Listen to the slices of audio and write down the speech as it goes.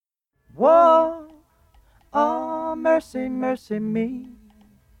Whoa, oh, mercy, mercy me.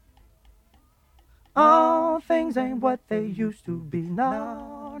 Oh, things ain't what they used to be.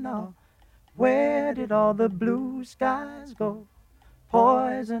 No, no. Where did all the blue skies go?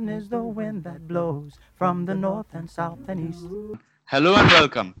 Poison is the wind that blows from the north and south and east. Hello and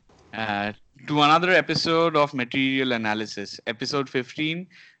welcome to another episode of Material Analysis, episode 15,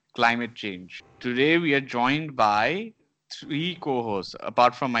 Climate Change. Today we are joined by three co-hosts.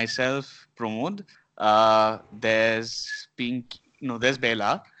 Apart from myself, Pramod, there's there's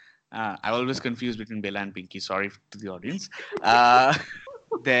Bella. I always confuse between Bella and Pinky. Sorry to the audience. Uh,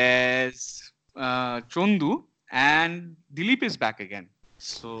 there's Chondu, and Dilip is back again.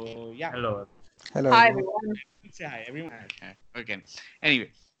 So yeah. Hello. Hello, Hi everyone. everyone. Say hi, everyone. Hi. Okay.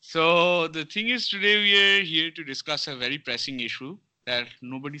 Anyway, so the thing is, today we are here to discuss a very pressing issue that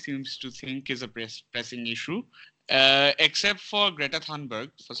nobody seems to think is a pressing issue, except for Greta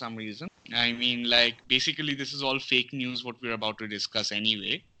Thunberg for some reason. I mean, basically, this is all fake news. What we're about to discuss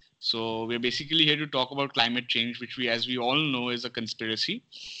anyway. So we're basically here to talk about climate change, which as we all know, is a conspiracy.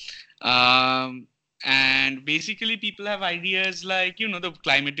 And basically people have ideas like the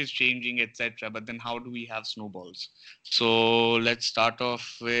climate is changing, etc., but then how do we have snowballs? So let's start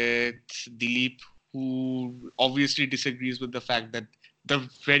off with Dilip, who obviously disagrees with the fact that the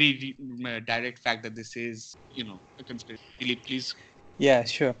very direct fact that this is a conspiracy. Dilip, please. Yeah,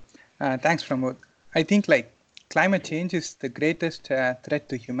 sure. Thanks, Pramod. I think climate change is the greatest threat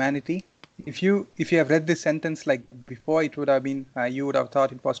to humanity. If you have read this sentence before, it would have been you would have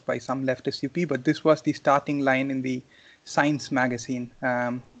thought it was by some leftist UP, but this was the starting line in the Science magazine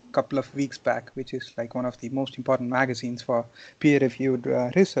couple of weeks back, which is one of the most important magazines for peer-reviewed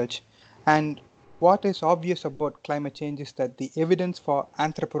research. And what is obvious about climate change is that the evidence for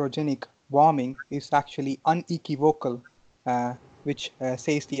anthropogenic warming is actually unequivocal, which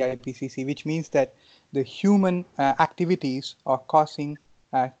says the IPCC, which means that the human activities are causing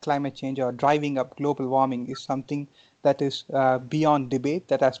climate change or driving up global warming is something that is beyond debate,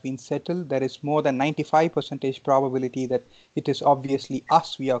 that has been settled. There is more than 95% probability that it is obviously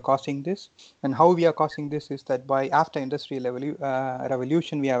us we are causing this. And how we are causing this is that after industrial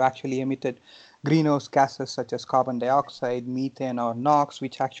revolution, we have actually emitted greenhouse gases such as carbon dioxide, methane, or NOx,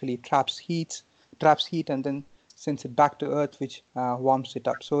 which actually traps heat and then sends it back to Earth, which warms it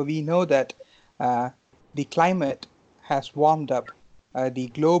up. So we know that the climate has warmed up the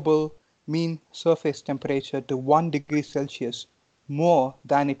global mean surface temperature to 1 degree Celsius more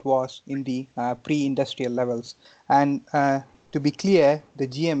than it was in the pre-industrial levels. And to be clear, the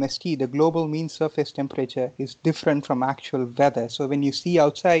GMST, the global mean surface temperature, is different from actual weather. So when you see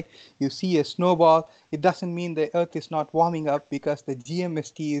outside, you see a snowball, it doesn't mean the Earth is not warming up because the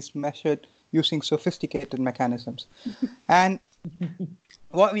GMST is measured using sophisticated mechanisms. And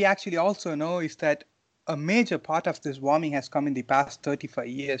what we actually also know is that a major part of this warming has come in the past 35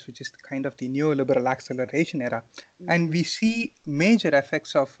 years, which is kind of the neoliberal acceleration era. And we see major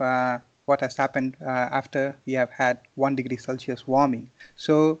effects of what has happened after we have had 1 degree Celsius warming.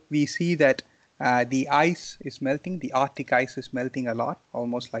 So we see that the ice is melting, the Arctic ice is melting a lot,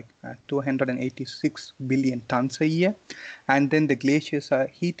 almost 286 billion tons a year. And then the glaciers are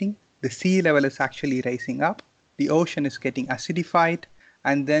heating, the sea level is actually rising up, the ocean is getting acidified.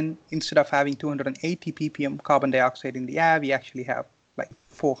 And then instead of having 280 ppm carbon dioxide in the air, we actually have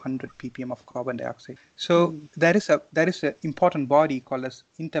 400 ppm of carbon dioxide. So there is an important body called as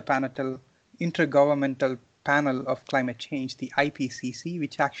Intergovernmental Panel of Climate Change, the IPCC,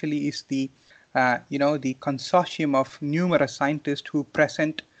 which actually is the the consortium of numerous scientists who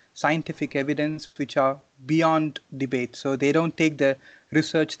present scientific evidence which are beyond debate. So they don't take the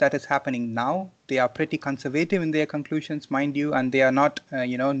research that is happening now. They are pretty conservative in their conclusions, mind you, and they are not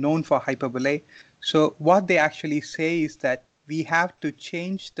known for hyperbole. So what they actually say is that we have to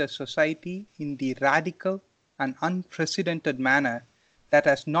change the society in the radical and unprecedented manner that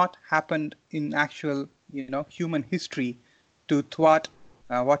has not happened in actual human history to thwart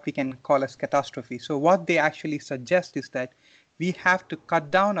what we can call as catastrophe. So what they actually suggest is that we have to cut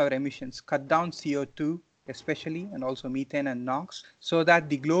down our emissions, cut down CO2 especially, and also methane and NOx, so that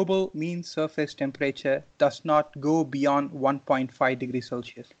the global mean surface temperature does not go beyond 1.5 degrees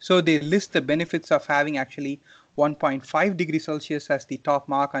Celsius. So they list the benefits of having actually 1.5 degrees Celsius as the top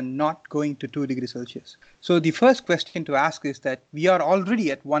mark and not going to 2 degrees Celsius. So the first question to ask is that we are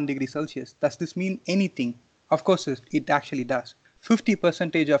already at 1 degree Celsius. Does this mean anything? Of course, it actually does.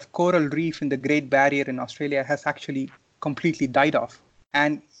 50% of coral reef in the Great Barrier in Australia has actually completely died off.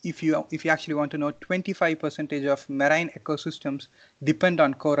 And if you actually want to know, 25% of marine ecosystems depend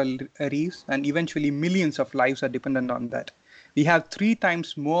on coral reefs, and eventually millions of lives are dependent on that. We have 3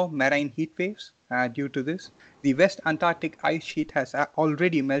 times more marine heat waves due to this. The West Antarctic ice sheet has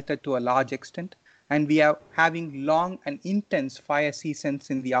already melted to a large extent, and we are having long and intense fire seasons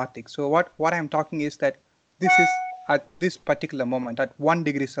in the Arctic. So what I'm talking is that this is at this particular moment at 1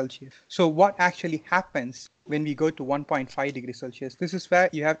 degree Celsius. So what actually happens when we go to 1.5 degrees Celsius? This is where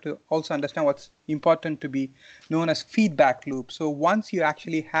you have to also understand what's important to be known as feedback loop. So once you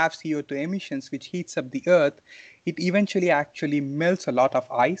actually have CO2 emissions, which heats up the earth, it eventually actually melts a lot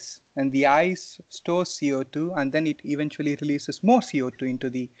of ice, and the ice stores CO2, and then it eventually releases more CO2 into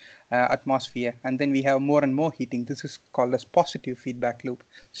the atmosphere, and then we have more and more heating. This is called as positive feedback loop.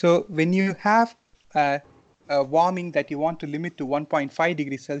 So when you have warming that you want to limit to 1.5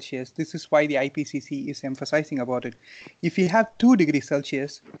 degrees Celsius, this is why the IPCC is emphasizing about it. If you have 2 degrees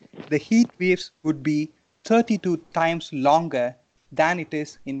Celsius, the heat waves would be 32 times longer than it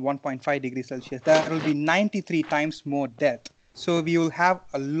is in 1.5 degrees Celsius. There will be 93 times more death. So we will have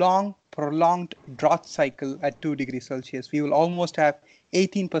a long, prolonged drought cycle at 2 degrees Celsius. We will almost have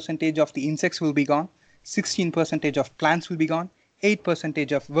 18% of the insects will be gone, 16% of plants will be gone,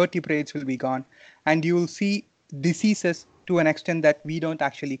 8% of vertebrates will be gone, and you will see diseases to an extent that we don't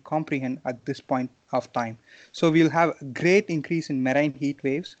actually comprehend at this point of time. So we'll have a great increase in marine heat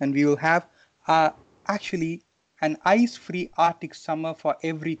waves, and we will have actually an ice-free Arctic summer for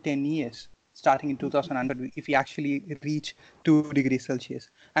every 10 years, starting in 2100, if we actually reach 2 degrees Celsius.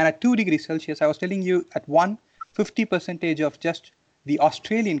 And at 2 degrees Celsius, I was telling you, at 50% of just the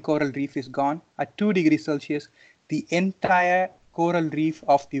Australian coral reef is gone. At 2 degrees Celsius, the entire coral reef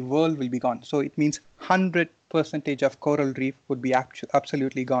of the world will be gone. So it means 100% of coral reef would be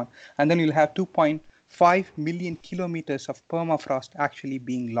absolutely gone. And then you'll have 2.5 million kilometers of permafrost actually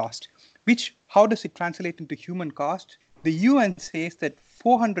being lost. Which, how does it translate into human cost? The UN says that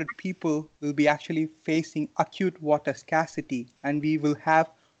 400 people will be actually facing acute water scarcity, and we will have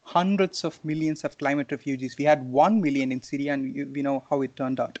hundreds of millions of climate refugees. We had 1 million in Syria, and we know how it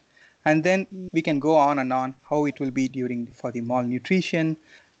turned out. And then we can go on and on how it will be for the malnutrition,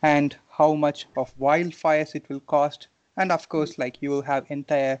 and how much of wildfires it will cost. And of course, like, you will have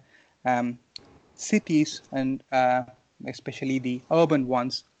entire cities, and especially the urban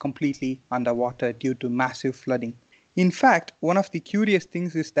ones, completely underwater due to massive flooding. In fact, one of the curious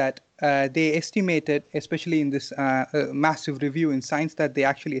things is that they estimated, especially in this massive review in Science, that they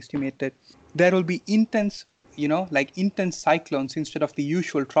actually estimated there will be intense cyclones instead of the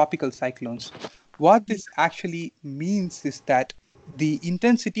usual tropical cyclones. What this actually means is that the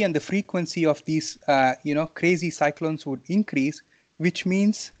intensity and the frequency of these, crazy cyclones would increase, which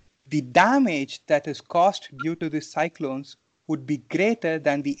means the damage that is caused due to these cyclones would be greater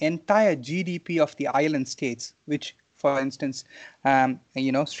than the entire GDP of the island states, which, for instance,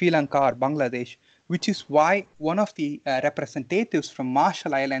 Sri Lanka or Bangladesh, which is why one of the representatives from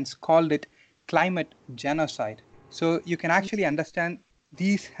Marshall Islands called it climate genocide. So you can actually understand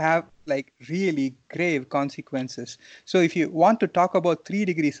these have like really grave consequences. So if you want to talk about 3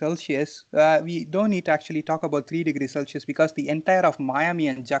 degrees Celsius, we don't need to actually talk about 3 degrees Celsius, because the entire of Miami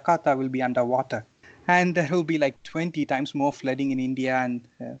and Jakarta will be underwater. And there will be like 20 times more flooding in India. And,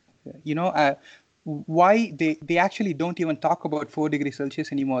 why they actually don't even talk about 4 degrees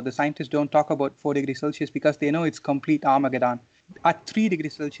Celsius anymore. The scientists don't talk about 4 degrees Celsius because they know it's complete Armageddon. At 3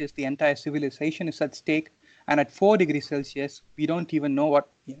 degrees Celsius, the entire civilization is at stake. And at 4 degrees Celsius, we don't even know what,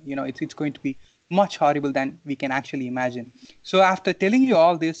 it's going to be much horrible than we can actually imagine. So after telling you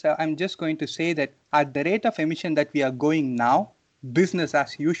all this, I'm just going to say that at the rate of emission that we are going now, business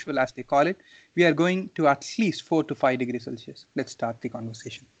as usual, as they call it, we are going to at least 4 to 5 degrees Celsius. Let's start the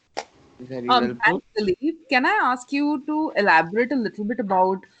conversation. Very well put. Actually, can I ask you to elaborate a little bit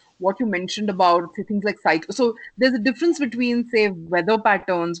about what you mentioned about, say, things like cycle? So there's a difference between, say, weather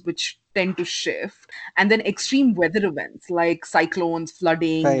patterns which tend to shift, and then extreme weather events like cyclones,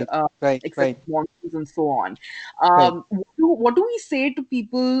 flooding, right. monsoons, and so on. What do we say to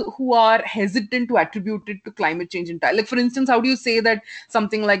people who are hesitant to attribute it to climate change entirely? Like, for instance, how do you say that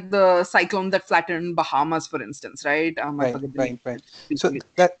something like the cyclone that flattened Bahamas, for instance, right? Right. So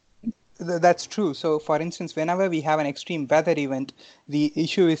that's true. So, for instance, whenever we have an extreme weather event, the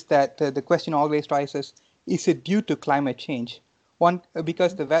issue is that the question always rises: is it due to climate change?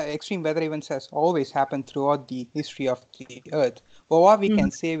 Because the extreme weather events has always happened throughout the history of the Earth. But what we can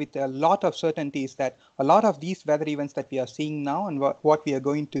say with a lot of certainty is that a lot of these weather events that we are seeing now and what we are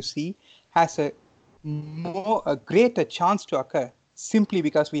going to see has a greater chance to occur simply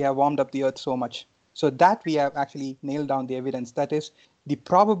because we have warmed up the Earth so much. So that we have actually nailed down the evidence. That is, the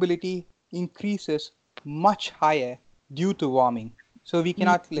probability increases much higher due to warming. So we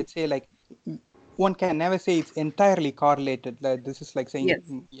cannot, let's say, like, one can never say it's entirely correlated. Like, this is like saying,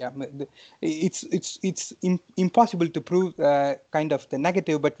 Yes. it's impossible to prove kind of the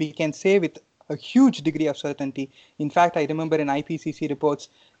negative, but we can say with a huge degree of certainty. In fact, I remember in IPCC reports,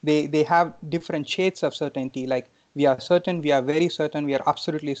 they have different shades of certainty, like we are certain, we are very certain, we are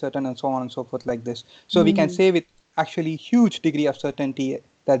absolutely certain, and so on and so forth, like this. So we can say with actually huge degree of certainty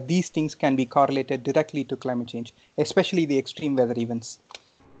that these things can be correlated directly to climate change, especially the extreme weather events.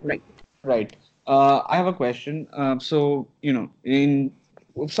 Right. Right. I have a question. So, in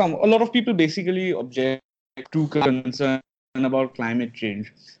a lot of people basically object to concern about climate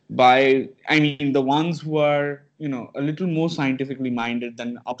change I mean, the ones who are, a little more scientifically minded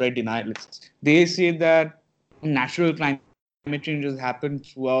than outright denialists. They say that natural climate change has happened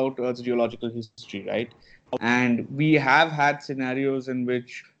throughout Earth's geological history, right? And we have had scenarios in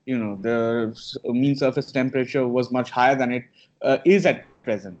which, the mean surface temperature was much higher than it is at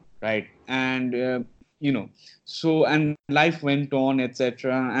present, right? And so and life went on,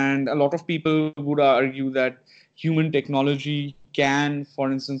 etc. And a lot of people would argue that human technology can,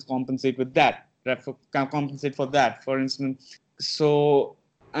 for instance, compensate with that, can compensate for that, for instance. So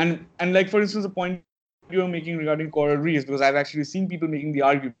and like, for instance, the point you're making regarding coral reefs, because I've actually seen people making the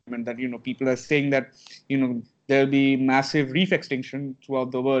argument that people are saying that there'll be massive reef extinction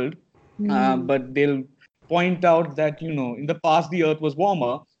throughout the world, but they'll point out that in the past the Earth was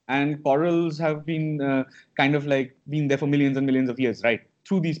warmer and corals have been kind of like been there for millions and millions of years, right,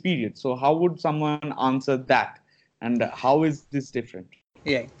 through these periods. So how would someone answer that, and how is this different?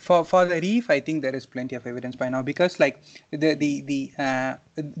 Yeah, for the reef, I think there is plenty of evidence by now, because like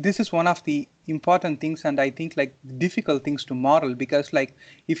this is one of the important things, and I think like difficult things to model, because like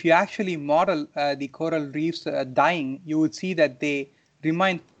if you actually model the coral reefs dying, you would see that they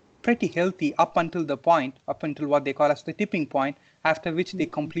remain pretty healthy up until what they call as the tipping point, after which they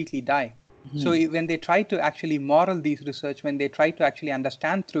completely die. So when they try to actually model these research, when they try to actually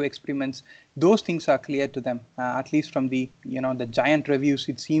understand through experiments, those things are clear to them. At least from the the giant reviews,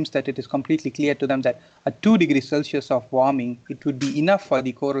 it seems that it is completely clear to them that at 2 degrees Celsius of warming, it would be enough for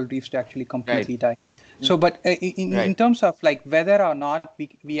the coral reefs to actually completely die. So, but in terms of like whether or not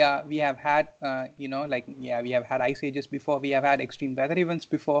we have had we have had ice ages before, we have had extreme weather events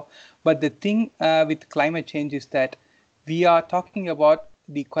before, but the thing with climate change is that we are talking about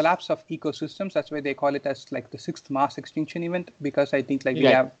the collapse of ecosystems. That's why they call it as like the 6th mass extinction event, because I think like we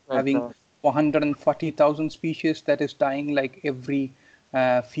have having 140,000 species that is dying like every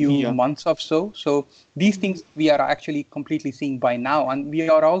few months or so. So these things we are actually completely seeing by now, and we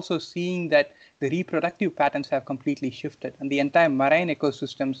are also seeing that the reproductive patterns have completely shifted, and the entire marine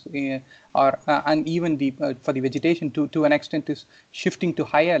ecosystems are and even the for the vegetation to an extent is shifting to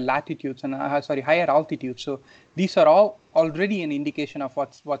higher latitudes and higher altitudes. So these are all already an indication of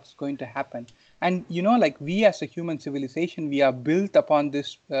what's going to happen. And like we as a human civilization, we are built upon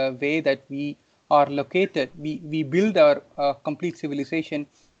this way that we are located. We build our complete civilization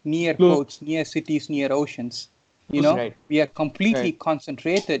near coasts, near cities, near oceans. We are completely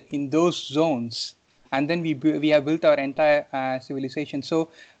concentrated in those zones, and then we have built our entire civilization. So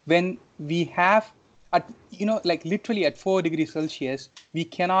when we have at like literally at 4 degrees Celsius, we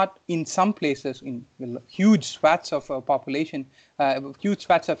cannot, in some places, in huge swaths of population, huge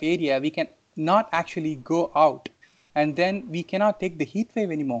swaths of area, we can not actually go out, and then we cannot take the heat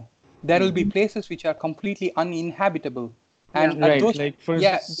wave anymore. There will be places which are completely uninhabitable, and at those, like for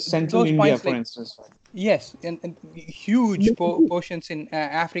central those India, points, for like, instance. Yes, and huge portions in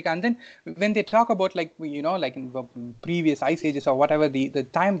Africa. And then when they talk about like like in the previous ice ages or whatever the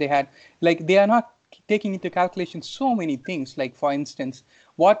time they had, like they are not taking into calculation so many things. Like for instance,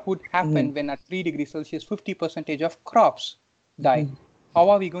 what would happen when at 3 degrees Celsius 50% of crops die? How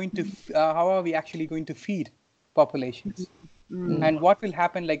are we going to how are we actually going to feed populations? And what will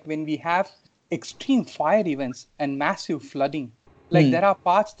happen like when we have extreme fire events and massive flooding? Like there are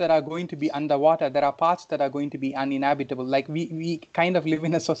parts that are going to be underwater. There are parts that are going to be uninhabitable. Like we kind of live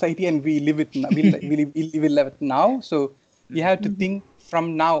in a society, and we live it. We live it now. So we have to think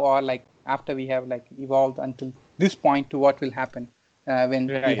from now, or like after we have like evolved until this point, to what will happen when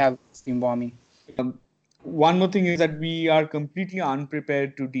we have extreme warming. One more thing is that we are completely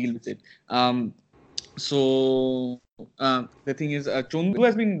unprepared to deal with it. So the thing is, Chondu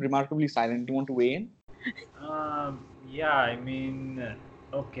has been remarkably silent. Do you want to weigh in? Yeah, I mean,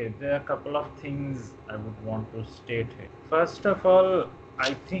 okay, there are a couple of things I would want to state here. First of all,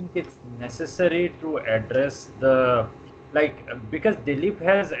 I think it's necessary to address because Dilip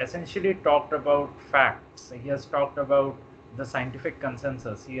has essentially talked about facts. He has talked about the scientific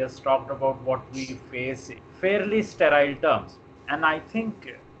consensus. He has talked about what we face in fairly sterile terms. And I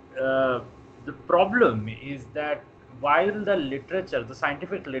think the problem is that while the literature, the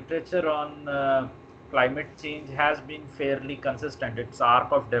scientific literature on climate change has been fairly consistent, its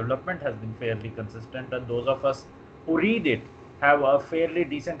arc of development has been fairly consistent, and those of us who read it have a fairly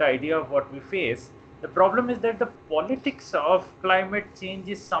decent idea of what we face. The problem is that the politics of climate change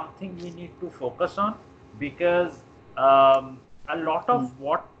is something we need to focus on, because a lot of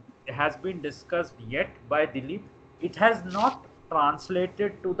what has been discussed yet by Dilip, it has not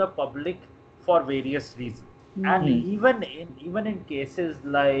translated to the public for various reasons. And even in cases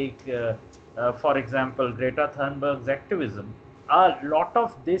like, for example, Greta Thunberg's activism, a lot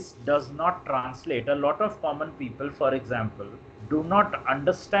of this does not translate. A lot of common people, for example, do not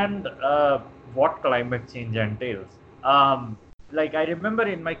understand what climate change entails. Like I remember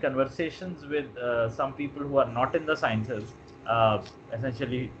in my conversations with some people who are not in the sciences,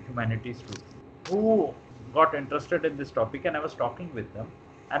 essentially humanities students, who got interested in this topic, and I was talking with them,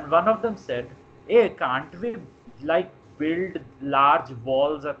 and one of them said, "Hey, can't we like build large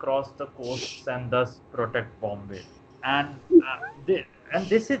walls across the coasts and thus protect Bombay?" And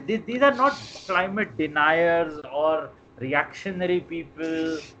these are not climate deniers or reactionary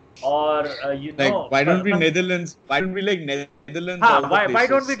people, or Why don't we Netherlands? Why don't we like Netherlands? Why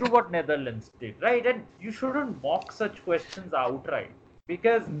don't we do what Netherlands did, right? And you shouldn't mock such questions outright,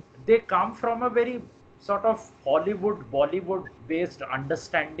 because they come from a very sort of Hollywood, Bollywood-based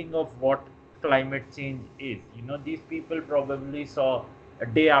understanding of what climate change is. These people probably saw A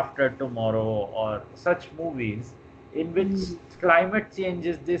Day After Tomorrow or such movies in which climate change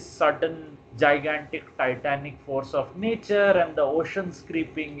is this sudden, gigantic, titanic force of nature and the oceans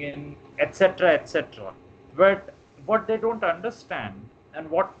creeping in, etc., etc. But what they don't understand, and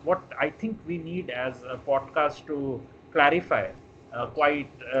what I think we need as a podcast to clarify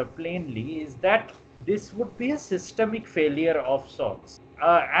quite plainly, is that this would be a systemic failure of sorts.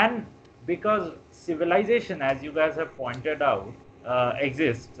 And because civilization, as you guys have pointed out,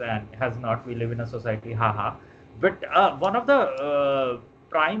 exists and has not, we live in a society, haha. But one of the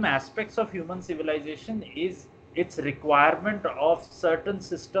prime aspects of human civilization is its requirement of certain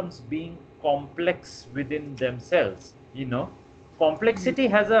systems being complex within themselves. Complexity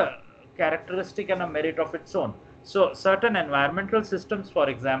has a characteristic and a merit of its own. So certain environmental systems, for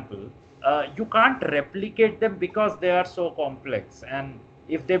example, you can't replicate them because they are so complex, and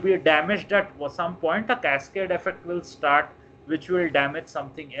if they be damaged at some point, a cascade effect will start which will damage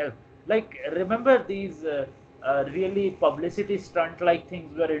something else. Like, remember these really publicity stunt like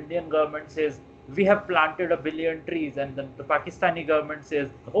things where Indian government says we have planted 1 billion trees, and then the Pakistani government says,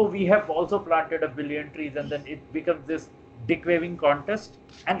 oh, we have also planted 1 billion trees, and then it becomes this dick waving contest.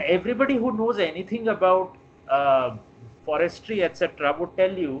 And everybody who knows anything about forestry, etc., would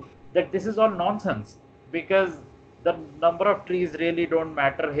tell you that this is all nonsense, because the number of trees really don't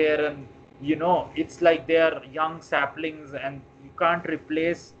matter here, and it's like they are young saplings, and you can't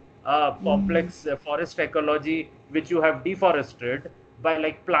replace complex forest ecology which you have deforested by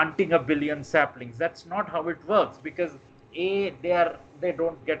like planting 1 billion saplings. That's not how it works, because A, they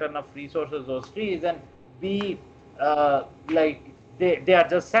don't get enough resources, those trees, and B, like they are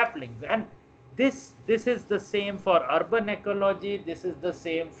just saplings. And this is the same for urban ecology. This is the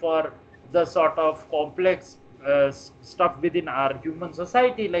same for the sort of complex stuff within our human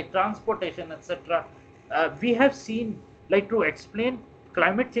society, like transportation, etc. We have seen, like, to explain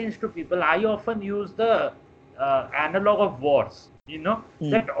climate change to people, I often use the analog of wars.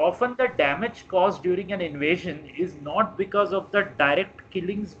 That often the damage caused during an invasion is not because of the direct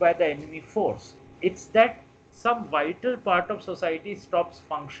killings by the enemy force. It's that some vital part of society stops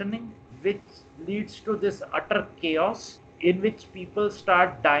functioning, which leads to this utter chaos in which people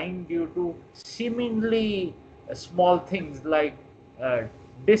start dying due to seemingly small things like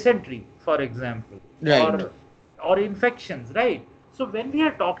dysentery, for example, right, or infections, right? So when we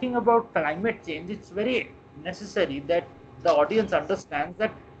are talking about climate change, it's very necessary that the audience understands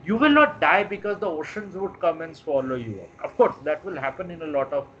that you will not die because the oceans would come and swallow you up. Of course, that will happen in a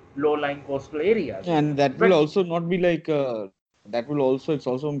lot of low-lying coastal areas. And that will also not be like it's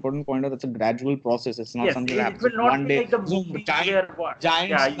also important to point out that's a gradual process. It's not something that happens one day. Like the movie giant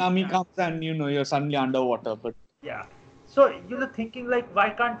tsunami comes and you're suddenly underwater. But yeah, so thinking like, why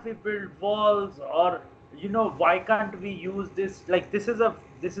can't we build walls, or why can't we use this? Like, this is a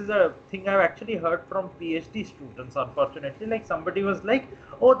thing I've actually heard from PhD students, unfortunately. Like, somebody was like,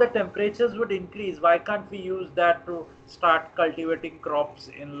 oh, the temperatures would increase, why can't we use that to start cultivating crops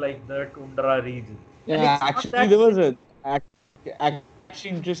in like the tundra region? Yeah, actually there was actually,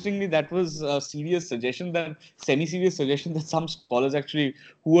 interestingly, that was a serious suggestion, that semi-serious suggestion that some scholars actually,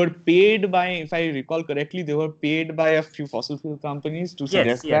 who were paid by, if I recall correctly, they were paid by a few fossil fuel companies to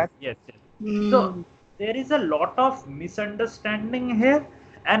suggest that. Yes. So there is a lot of misunderstanding here,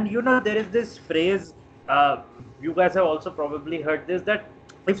 and there is this phrase. You guys have also probably heard this, that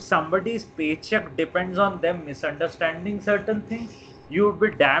if somebody's paycheck depends on them misunderstanding certain things, you would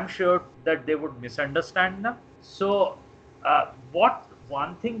be damn sure that they would misunderstand them. So, what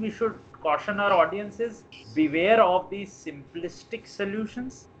one thing we should caution our audience is, beware of these simplistic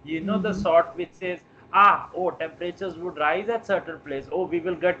solutions. The sort which says, temperatures would rise at certain place. Oh, we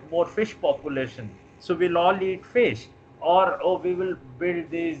will get more fish population, so we'll all eat fish. Or, oh, we will build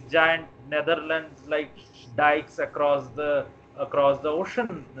these giant Netherlands like dikes across the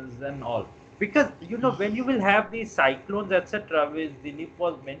oceans and all. Because when you will have these cyclones, etc., which Dilip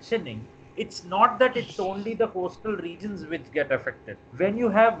was mentioning, it's not that it's only the coastal regions which get affected. When you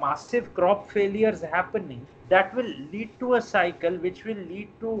have massive crop failures happening, that will lead to a cycle which will lead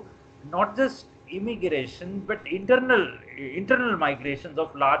to not just immigration but internal migrations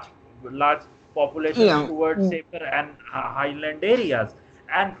of large populations Yeah. towards safer and highland areas.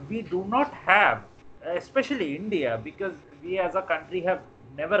 And we do not have, especially India, because we as a country have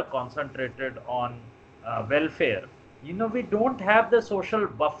never concentrated on welfare. We don't have the social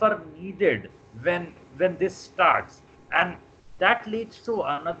buffer needed when this starts. And that leads to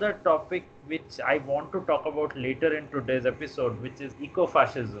another topic which I want to talk about later in today's episode, which is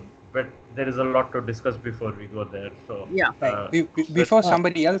ecofascism. But there is a lot to discuss before we go there. So Yeah. Before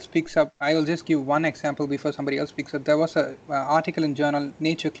somebody else picks up, I will just give one example before somebody else picks up. There was a article in journal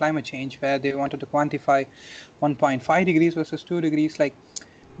Nature Climate Change where they wanted to quantify 1.5 degrees versus 2 degrees. Like,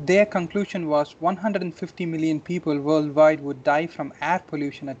 their conclusion was 150 million people worldwide would die from air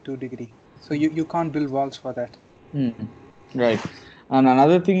pollution at 2 degrees. So you can't build walls for that. Right. And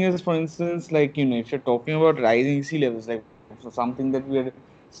another thing is, for instance, like, if you're talking about rising sea levels, like something that we're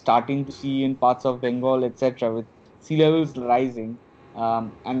starting to see in parts of Bengal, etc., with sea levels rising,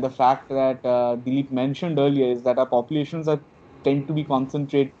 and the fact that Dilip mentioned earlier is that our populations are tend to be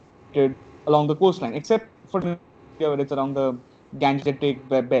concentrated along the coastline, except for India, where it's around the Gangetic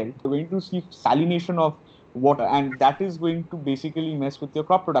belt. You're going to see salination of water, and that is going to basically mess with your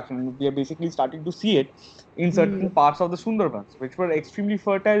crop production. We are basically starting to see it in certain parts of the Sundarbans, which were extremely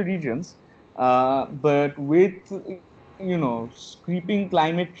fertile regions, but with creeping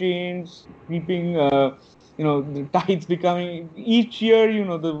climate change, creeping the tides becoming each year,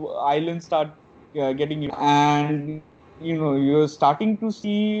 the islands start getting, and you're starting to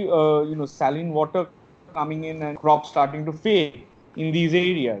see saline water coming in and crops starting to fade in these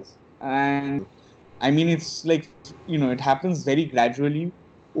areas. And I mean, it's like, it happens very gradually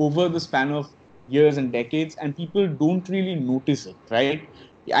over the span of years and decades, and people don't really notice it, right?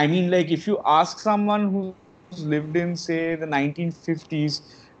 I mean, like, if you ask someone who's lived in, say, the 1950s,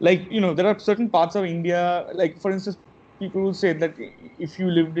 like, there are certain parts of India, like, for instance, people will say that if you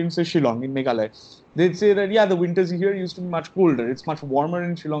lived in, say, Shillong in Meghalaya, they'd say that, yeah, the winters here used to be much colder. It's much warmer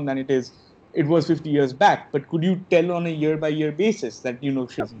in Shillong than it was 50 years back. But could you tell on a year by year basis that,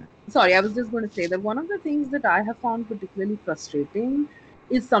 Shillong? Sorry, I was just going to say that one of the things that I have found particularly frustrating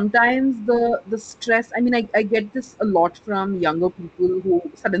is sometimes the stress. I mean, I get this a lot from younger people who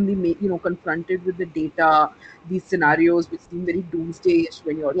suddenly confronted with the data, these scenarios which seem very doomsdayish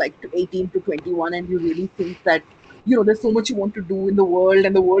when you're like 18 to 21 and you really think that there's so much you want to do in the world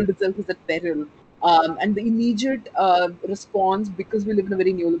and the world itself is at peril. And the immediate response, because we live in a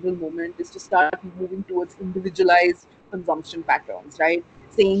very neoliberal moment, is to start moving towards individualized consumption patterns, right?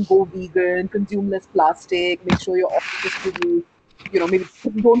 Saying go vegan, consume less plastic, make sure your offices produce, maybe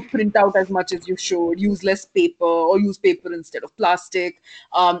don't print out as much as you should, use less paper or use paper instead of plastic.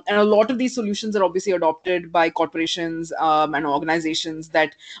 And a lot of these solutions are obviously adopted by corporations and organizations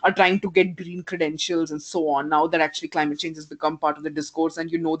that are trying to get green credentials and so on. Now that actually climate change has become part of the discourse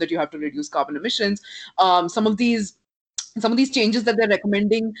and you know that you have to reduce carbon emissions, some of these changes that they're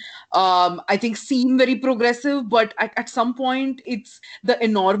recommending, I think, seem very progressive, but at some point, it's the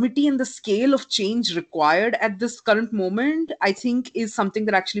enormity and the scale of change required at this current moment, I think, is something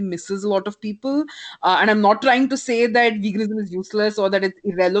that actually misses a lot of people. And I'm not trying to say that veganism is useless or that it's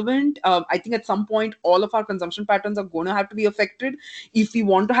irrelevant. I think at some point, all of our consumption patterns are going to have to be affected if we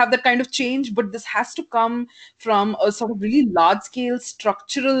want to have that kind of change. But this has to come from a sort of really large scale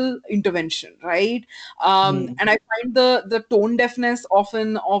structural intervention, right? And I find the tone deafness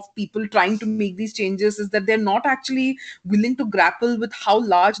often of people trying to make these changes is that they're not actually willing to grapple with how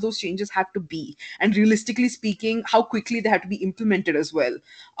large those changes have to be, and realistically speaking, how quickly they have to be implemented as well.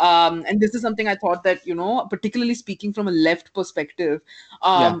 And this is something I thought that, particularly speaking from a left perspective,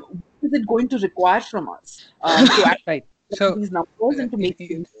 Yeah. what is it going to require from us to Right. actually So these numbers and to make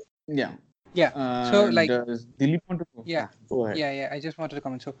changes? Yeah. Yeah. So like, Does Dilip want to go? yeah, Go ahead. yeah. I just wanted to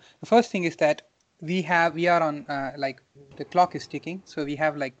comment. So the first thing is that we are on like the clock is ticking. So we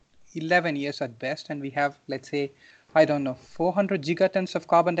have like 11 years at best, and we have, let's say, I don't know, 400 gigatons of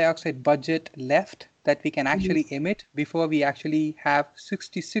carbon dioxide budget left that we can actually emit before we actually have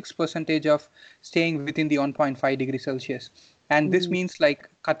 66 percentage of staying within the 1.5 degrees Celsius. And this means like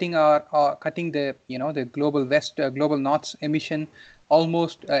cutting cutting the the global north emission,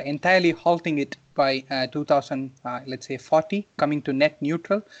 almost entirely halting it by 2000, let's say 40, coming to net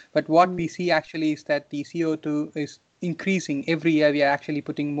neutral. But what we see actually is that the CO2 is increasing every year. We are actually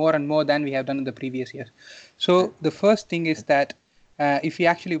putting more and more than we have done in the previous years. So the first thing is that if we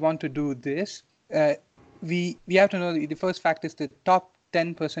actually want to do this, we have to know the first fact is the top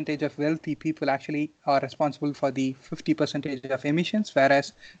 10 percentage of wealthy people actually are responsible for the 50 percentage of emissions,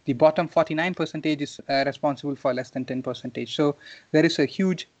 whereas the bottom 49 percentage is responsible for less than 10 percentage. So there is a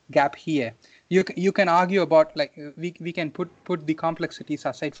huge gap here. You can argue about, like, we can put the complexities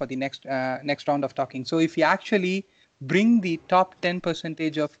aside for the next round of talking. So if you actually bring the top 10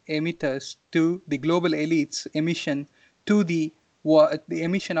 percentage of emitters to the global elites emission to the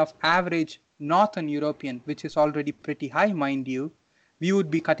emission of average Northern European, which is already pretty high, mind you, we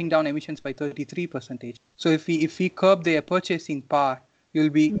would be cutting down emissions by 33%. So if we curb their purchasing power, we'll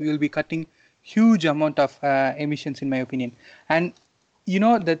be cutting huge amount of emissions, in my opinion. And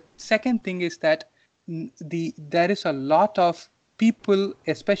the second thing is that there is a lot of people,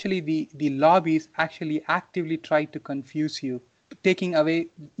 especially the lobbies, actually actively try to confuse you, taking away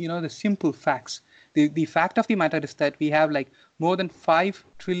the simple facts. The fact of the matter is that we have like more than $5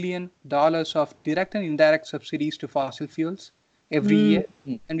 trillion of direct and indirect subsidies to fossil fuels every year,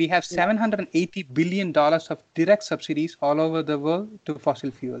 and we have $780 billion of direct subsidies all over the world to fossil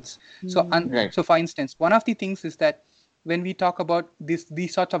fuels. So, so for instance, one of the things is that when we talk about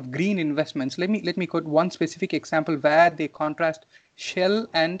these sorts of green investments, let me quote one specific example where they contrast Shell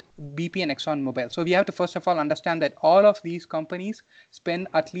and BP and ExxonMobil. So we have to first of all understand that all of these companies spend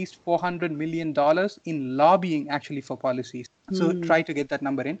at least $400 million in lobbying actually for policies. So try to get that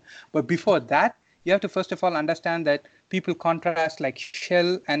number in. But before that, you have to first of all understand that people contrast like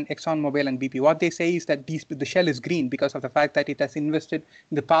Shell and ExxonMobil and BP. What they say is that the Shell is green because of the fact that it has invested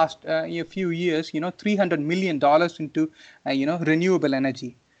in the past few years, $300 million into, renewable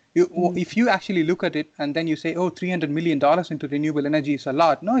energy. If you actually look at it and then you say, oh, $300 million into renewable energy is a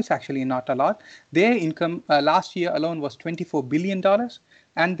lot. No, it's actually not a lot. Their income last year alone was $24 billion.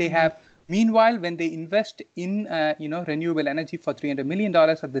 And they have, meanwhile, when they invest in, renewable energy for $300 million,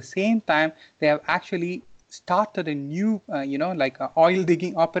 at the same time, they have actually started a new, oil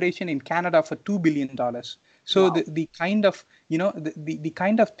digging operation in Canada for $2 billion. So the kind of, the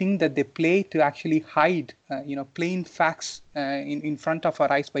kind of thing that they play to actually hide, plain facts in front of our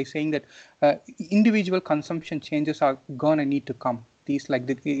eyes by saying that individual consumption changes are gonna need to come. These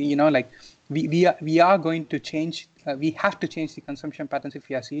we are going to change. We have to change the consumption patterns if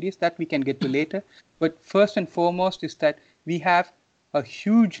we are serious. That we can get to later. But first and foremost is that we have a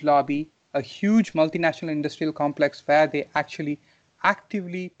huge lobby, a huge multinational industrial complex where they actually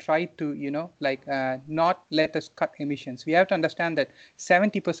actively try to, not let us cut emissions. We have to understand that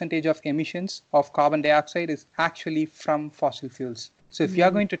 70% of emissions of carbon dioxide is actually from fossil fuels. So if we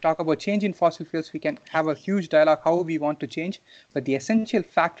are going to talk about change in fossil fuels, we can have a huge dialogue how we want to change. But the essential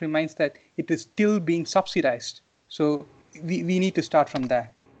fact remains that it is still being subsidized. So we need to start from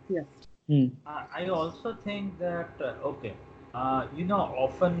there. Yes. I also think that,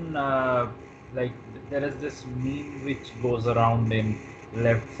 often like there is this meme which goes around in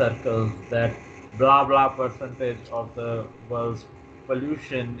left circles that blah blah percentage of the world's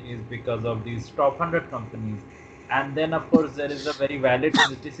pollution is because of these top 100 companies. And then, of course, there is a very valid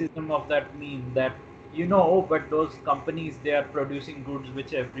criticism of that meme that, but those companies, they are producing goods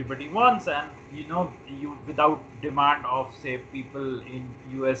which everybody wants. And, you without demand of, say, people in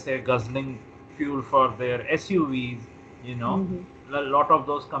USA guzzling fuel for their SUVs, a lot of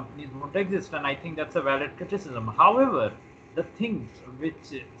those companies won't exist. And I think that's a valid criticism. However, the thing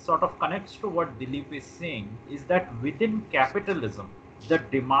which sort of connects to what Dilip is saying is that within capitalism, the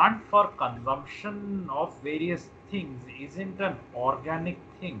demand for consumption of various things isn't an organic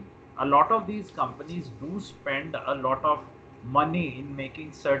thing. A lot of these companies do spend a lot of money in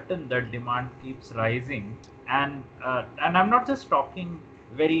making certain that demand keeps rising, and I'm not just talking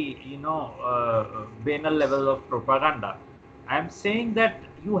very banal level of propaganda. I'm saying that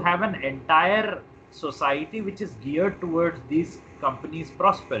you have an entire society which is geared towards these companies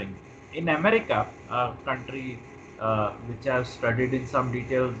prospering. In America, a country which I've studied in some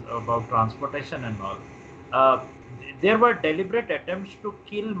details about transportation and all, there were deliberate attempts to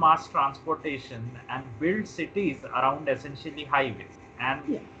kill mass transportation and build cities around essentially highways, and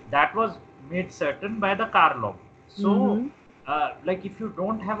Yeah. that was made certain by the car lobby. So, Mm-hmm. like if you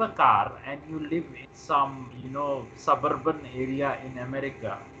don't have a car and you live in some, suburban area in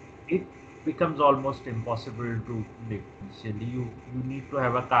America, it becomes almost impossible to live. Initially, you need to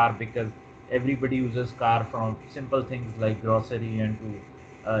have a car because everybody uses car from simple things like grocery and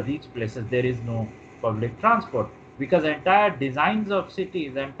to reach places. There is no public transport because entire designs of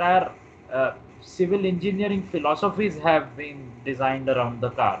cities, entire uh, civil engineering philosophies have been designed around the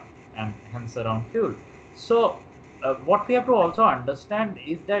car and hence around fuel. So, what we have to also understand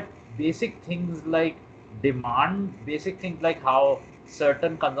is that basic things like demand, basic things like how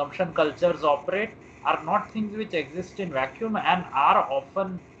certain consumption cultures operate, are not things which exist in vacuum and are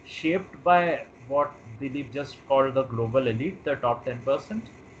often shaped by what Dilip just called the global elite, the top 10%,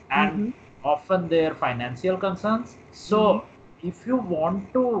 and Mm-hmm. often their financial concerns. Mm-hmm. So, if you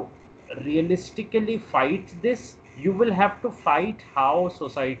want to realistically fight this, you will have to fight how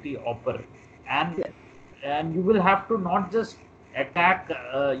society operates, and Yes. you will have to not just attack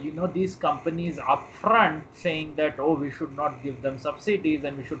these companies upfront, saying that, oh, we should not give them subsidies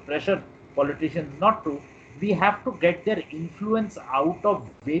and we should pressure politicians not to. We have to get their influence out of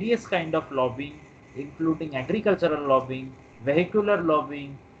various kind of lobbying, including agricultural lobbying, vehicular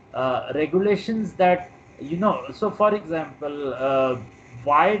lobbying, regulations that, so for example,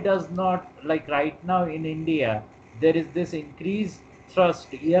 why does not, like right now in India, there is this increased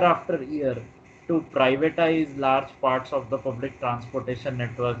thrust year after year to privatize large parts of the public transportation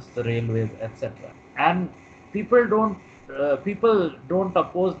networks, the railways, etc. And people don't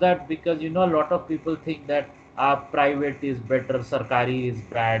oppose that because a lot of people think that private is better, sarkari is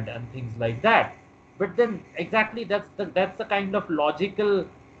bad, and things like that. But then exactly that's the kind of logical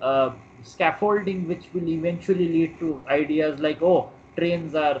uh, scaffolding which will eventually lead to ideas like, oh,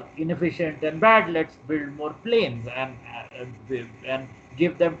 trains are inefficient and bad, let's build more planes and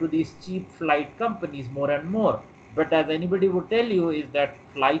give them to these cheap flight companies more and more. But as anybody would tell you, is that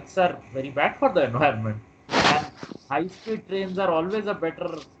flights are very bad for the environment, and high speed trains are always a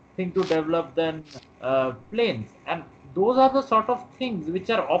better thing to develop than planes. And those are the sort of things which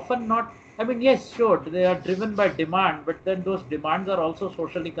are often not, I mean, yes, sure, they are driven by demand, but then those demands are also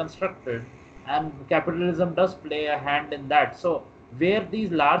socially constructed, and capitalism does play a hand in that. So where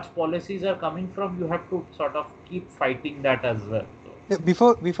these large policies are coming from, you have to sort of keep fighting that as well. So, Yeah,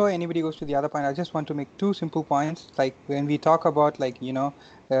 before anybody goes to the other point, I just want to make two simple points. Like when we talk about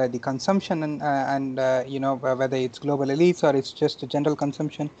the consumption and whether it's global elites or it's just a general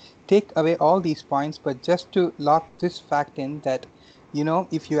consumption, take away all these points, but just to lock this fact in that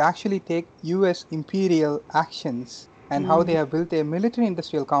if you actually take U.S. imperial actions and how they Mm-hmm. have built their military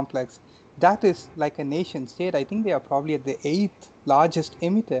industrial complex, that is like a nation state. I think they are probably at the 8th largest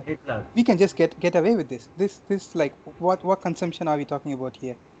emitter. Hitler. We can just get away with this like what consumption are we talking about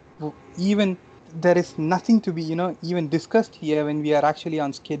here? Even there is nothing to be even discussed here when we are actually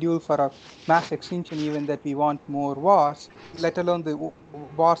on schedule for a mass extinction, even that we want more wars, let alone the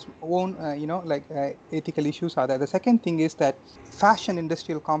wars own ethical issues are there. The second thing is that fashion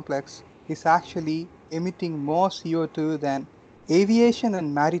industrial complex is actually emitting more CO2 than aviation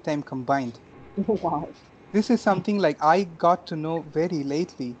and maritime combined. Wow. This is something like I got to know very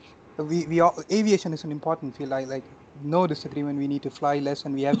lately. We all, aviation is an important field. I like no disagreement. We need to fly less,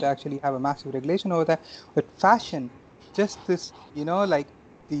 and we have to actually have a massive regulation over that. But fashion, just this, like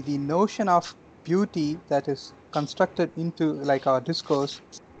the notion of beauty that is constructed into like our discourse,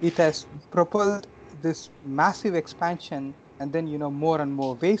 it has propelled this massive expansion, and then more and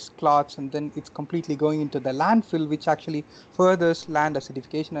more waste cloths, and then it's completely going into the landfill, which actually furthers land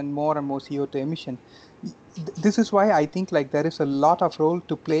acidification and more CO2 emission. This is why I think like there is a lot of role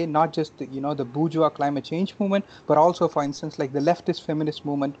to play, not just the bourgeois climate change movement, but also, for instance, like the leftist feminist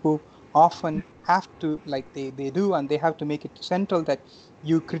movement, who often have to like they do, and they have to make it central that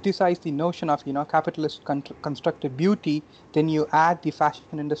you criticize the notion of capitalist constructed beauty, then you add the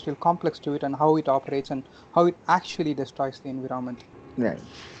fashion industrial complex to it and how it operates and how it actually destroys the environment.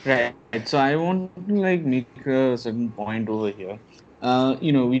 Right, right. So I want to like make a certain point over here.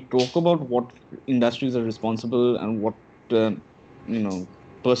 We talk about what industries are responsible and what you know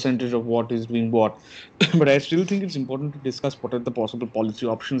percentage of what is being bought, but I still think it's important to discuss what are the possible policy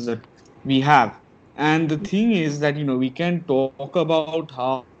options that we have. And the thing is that we can talk about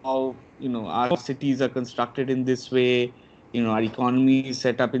how our cities are constructed in this way, our economy is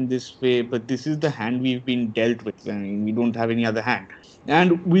set up in this way, but this is the hand we've been dealt with. I mean, we don't have any other hand.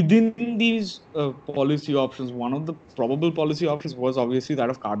 And within these policy options, one of the probable policy options was obviously that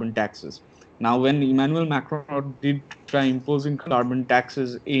of carbon taxes. Now, when Emmanuel Macron did try imposing carbon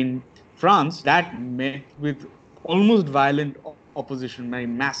taxes in France, that met with almost violent opposition,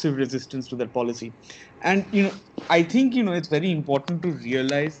 massive resistance to that policy. And I think it's very important to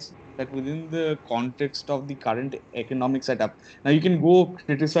realize that within the context of the current economic setup, now you can go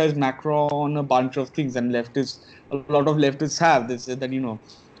criticize Macron on a bunch of things, and a lot of leftists have. They said that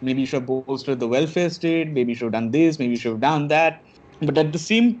maybe you should have bolstered the welfare state, maybe you should have done this, maybe you should have done that. But at the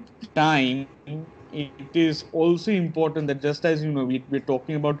same time, it is also important that just as we're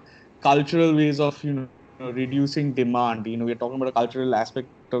talking about cultural ways of reducing demand. We're talking about a cultural aspect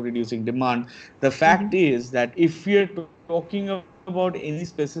of reducing demand. The fact is that if we're talking about any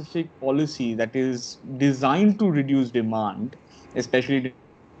specific policy that is designed to reduce demand, especially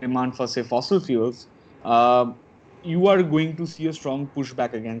demand for, say, fossil fuels, you are going to see a strong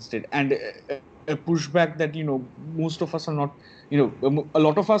pushback against it, and a pushback that most of us are not. A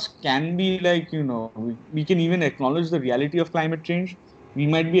lot of us can be like, we can even acknowledge the reality of climate change. We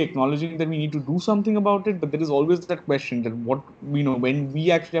might be acknowledging that we need to do something about it, but there is always that question that what when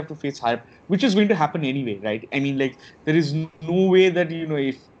we actually have to face hype, which is going to happen anyway, right? I mean, like, there is no way that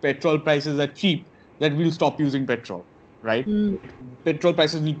if petrol prices are cheap, that we'll stop using petrol, right? Petrol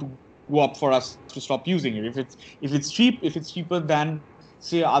prices need to go up for us to stop using it. If it's cheap, if it's cheaper than,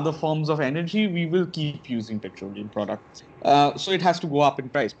 say, other forms of energy, we will keep using petroleum products. So it has to go up in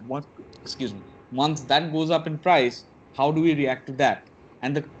price. But once that goes up in price, how do we react to that?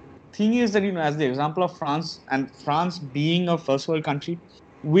 And the thing is that as the example of France, and France being a first world country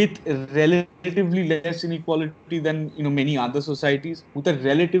with relatively less inequality than many other societies, with a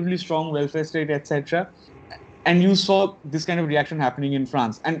relatively strong welfare state, etc. And you saw this kind of reaction happening in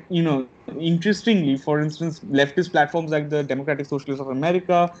France. And interestingly, for instance, leftist platforms like the Democratic Socialists of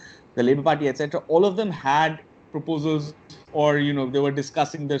America, the Labour Party, etc., all of them had proposals, or they were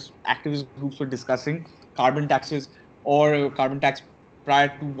discussing this. Activist groups were discussing carbon taxes or carbon tax prior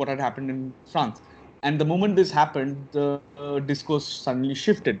to what had happened in France. And the moment this happened, the discourse suddenly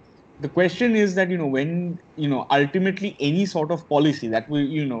shifted. The question is that when ultimately any sort of policy that will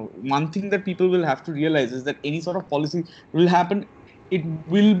one thing that people will have to realize is that any sort of policy will happen, it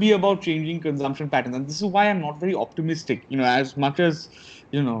will be about changing consumption patterns. And this is why I'm not very optimistic, as much as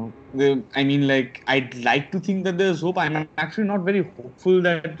I'd like to think that there's hope. I'm actually not very hopeful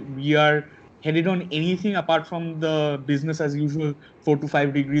that we are headed on anything apart from the business as usual 4 to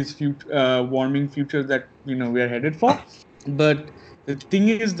 5 degrees warming future that we are headed for. But the thing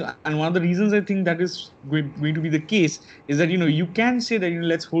is, and one of the reasons I think that is going to be the case is that you can say that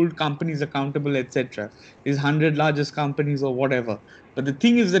let's hold companies accountable, etc. These 100 largest companies or whatever. But the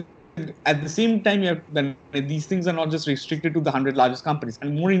thing is that at the same time, these things are not just restricted to the 100 largest companies.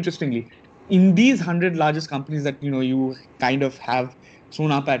 And more interestingly, in these 100 largest companies that you kind of have thrown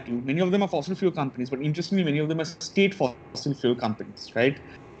up at you, many of them are fossil fuel companies, but interestingly, many of them are state fossil fuel companies, right?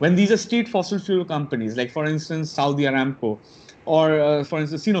 When these are state fossil fuel companies, like for instance Saudi Aramco, or for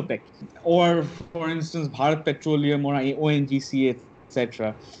instance Sinopec, or for instance Bharat Petroleum or ONGC,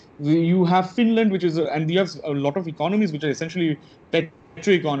 etc. You have Finland, and you have a lot of economies which are essentially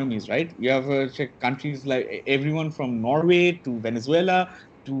petro economies, right? You have countries like everyone from Norway to Venezuela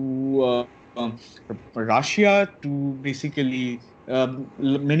to Russia to basically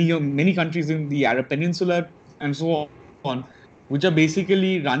many countries in the Arab Peninsula and so on, which are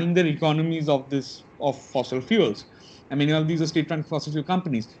basically running their economies of fossil fuels. And many of these are state-run fossil fuel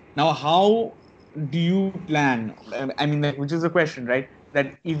companies. Now, how do you plan? Which is the question, right?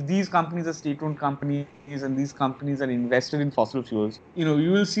 That if these companies are state-owned companies and these companies are invested in fossil fuels, you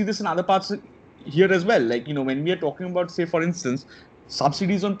will see this in other parts here as well. Like, when we are talking about, say, for instance,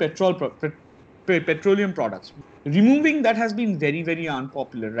 subsidies on petroleum products, removing that has been very, very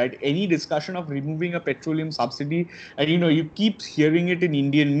unpopular, right? Any discussion of removing a petroleum subsidy, and you keep hearing it in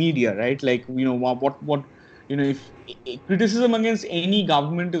Indian media, right? Like, if criticism against any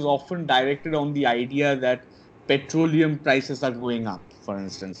government is often directed on the idea that petroleum prices are going up, for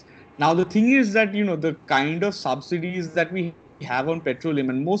instance. Now, the thing is that, the kind of subsidies that we have on petroleum,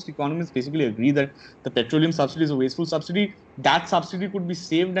 and most economists basically agree that the petroleum subsidy is a wasteful subsidy, that subsidy could be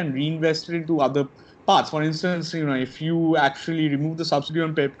saved and reinvested into other parts. For instance, if you actually remove the subsidy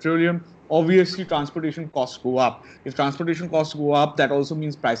on petroleum, obviously transportation costs go up. If transportation costs go up, that also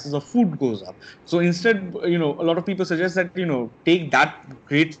means prices of food goes up. So instead, a lot of people suggest that, take that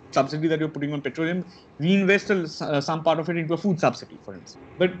great subsidy that you're putting on petroleum, reinvest some part of it into a food subsidy, for instance.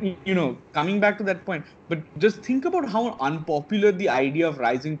 But, coming back to that point, but just think about how unpopular the idea of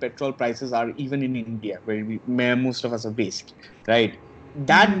rising petrol prices are even in India, where most of us are based, right?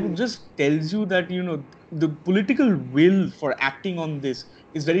 That just tells you that, the political will for acting on this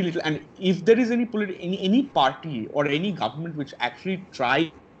is very little. And if there is any party or any government which actually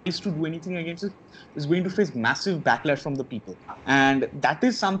tries to do anything against it, is going to face massive backlash from the people. And that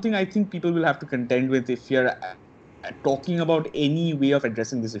is something I think people will have to contend with if you're talking about any way of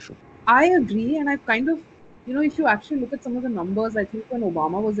addressing this issue. I agree, and I've kind of, if you actually look at some of the numbers, I think when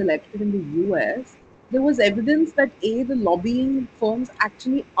Obama was elected in the US, there was evidence that the lobbying firms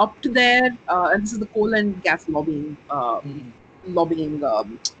actually upped their, and this is the coal and gas lobbying, what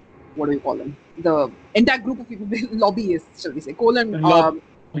do you call them? The entire group of people, lobbyists, shall we say, coal and gas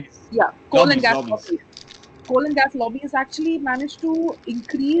lobbyists. Coal and gas lobbyists actually managed to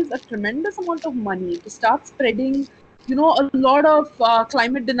increase a tremendous amount of money to start spreading, a lot of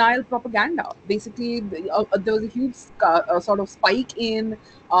climate denial propaganda. Basically, there was a huge sort of spike in,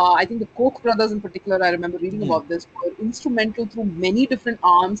 I think the Koch brothers in particular, I remember reading about this, were instrumental through many different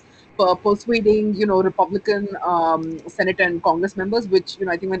arms persuading, Republican Senate and Congress members, which,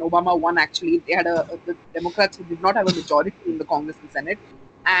 I think when Obama won, actually, they had the Democrats who did not have a majority in the Congress and Senate.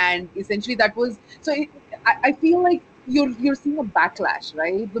 And essentially that was, so I feel like you're seeing a backlash,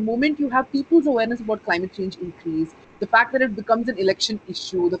 right? The moment you have people's awareness about climate change increase, the fact that it becomes an election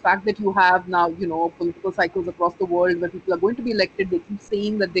issue, the fact that you have now, political cycles across the world where people are going to be elected, they keep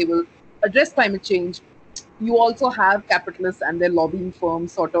saying that they will address climate change. You also have capitalists and their lobbying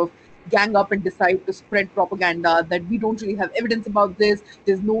firms sort of gang up and decide to spread propaganda that we don't really have evidence about this.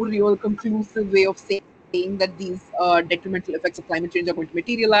 There's no real conclusive way of saying that these detrimental effects of climate change are going to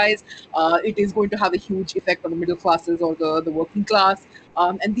materialize. It is going to have a huge effect on the middle classes or the working class.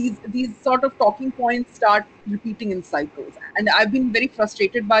 And these sort of talking points start repeating in cycles. And I've been very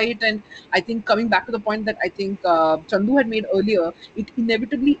frustrated by it. And I think coming back to the point that I think Chandu had made earlier, it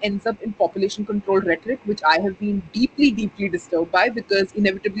inevitably ends up in population control rhetoric, which I have been deeply, deeply disturbed by, because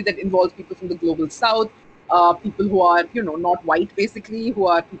inevitably that involves people from the global south, people who are, not white, basically, who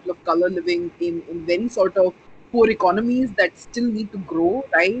are people of color living in very sort of poor economies that still need to grow,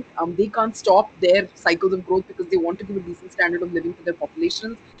 right? They can't stop their cycles of growth because they want to give a decent standard of living to their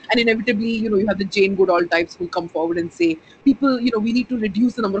populations. And inevitably, you have the Jane Goodall types who come forward and say, people, we need to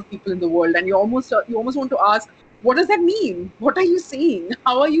reduce the number of people in the world. And you almost want to ask, what does that mean? What are you saying?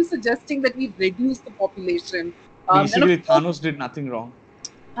 How are you suggesting that we reduce the population? Basically, Thanos did nothing wrong.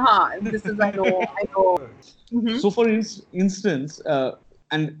 This is, I know. Mm-hmm. So, for instance,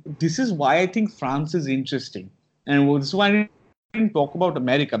 and this is why I think France is interesting. And this is why I didn't talk about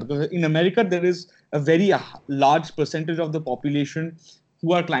America, because in America, there is a very large percentage of the population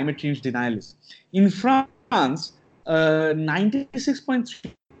who are climate change denialists. In France,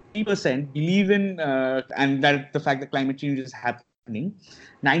 96.3% believe in, and that the fact that climate change is happening.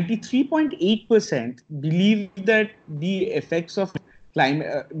 93.8% believe that the effects of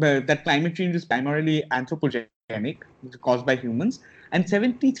that climate change is primarily anthropogenic, caused by humans, and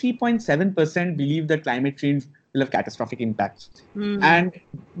 73.7% believe that climate change will have catastrophic impacts. And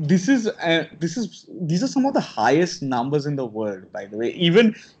these are some of the highest numbers in the world, by the way.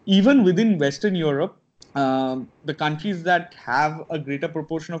 Even within Western Europe, the countries that have a greater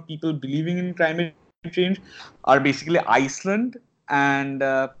proportion of people believing in climate change are basically Iceland and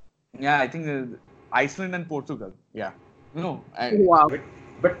I think Iceland and Portugal. Yeah. No. Wow.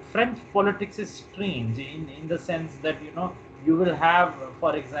 But French politics is strange in the sense that, you will have,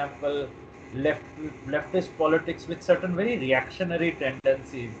 for example, leftist politics with certain very reactionary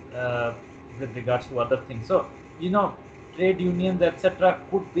tendencies with regards to other things. So, trade unions, etc.,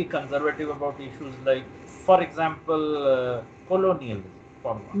 could be conservative about issues like, for example, colonialism.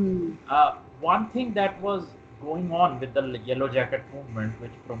 For one. One thing that was going on with the Yellow Jacket movement,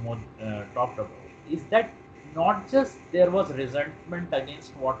 which Pramod talked about, is that not just there was resentment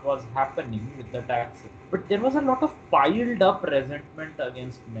against what was happening with the taxes, but there was a lot of piled up resentment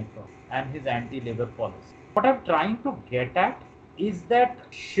against Macron and his anti-labor policy. What I'm trying to get at is that,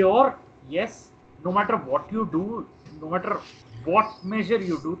 sure, yes, no matter what you do, no matter what measure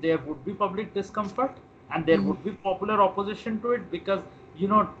you do, there would be public discomfort and there would be popular opposition to it, because,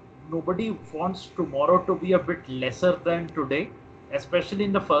 nobody wants tomorrow to be a bit lesser than today, especially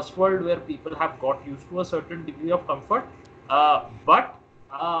in the first world where people have got used to a certain degree of comfort. But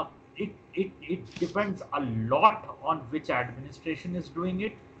it depends a lot on which administration is doing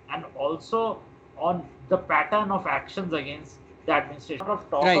it and also on the pattern of actions against the administration. Sort of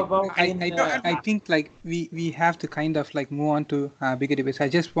talk Right. about I think like we have to kind of like move on to bigger debates. I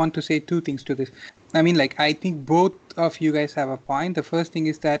just want to say two things to this. I mean, like I think both of you guys have a point. The first thing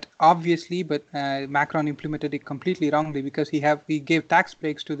is that obviously, but Macron implemented it completely wrongly because he gave tax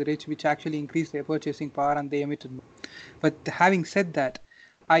breaks to the rich, which actually increased their purchasing power and they emitted more. But having said that,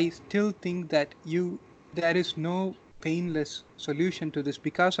 I still think that there is no painless solution to this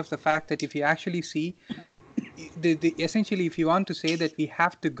because of the fact that if you actually see essentially, if you want to say that we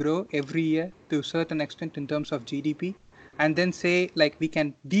have to grow every year to a certain extent in terms of GDP, and then say like we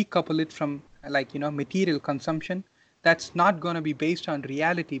can decouple it from like material consumption, that's not going to be based on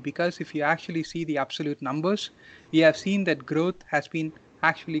reality, because if you actually see the absolute numbers, we have seen that growth has been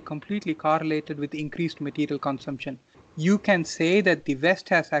actually completely correlated with increased material consumption. You can say that the West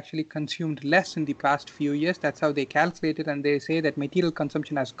has actually consumed less in the past few years. That's how they calculate it, and they say that material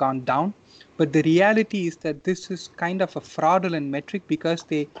consumption has gone down. But the reality is that this is kind of a fraudulent metric because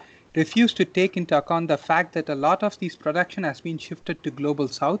they refuse to take into account the fact that a lot of this production has been shifted to global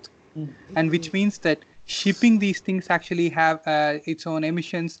south, and which means that shipping these things actually have its own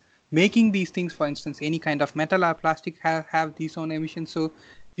emissions. Making these things, for instance, any kind of metal or plastic have these own emissions. So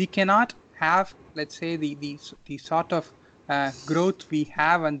we cannot have, let's say, the sort of growth we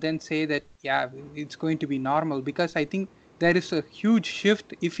have and then say that it's going to be normal, because I think there is a huge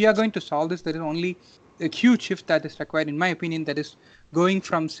shift. If we are going to solve this, there is only a huge shift that is required, in my opinion, that is going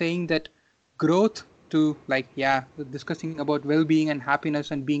from saying that growth to discussing about well-being and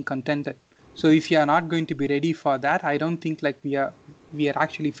happiness and being contented. So if you are not going to be ready for that, I don't think like we are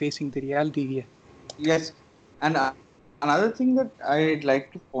actually facing the reality here. Yes, and another thing that I'd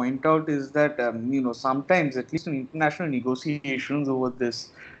like to point out is that sometimes, at least in international negotiations over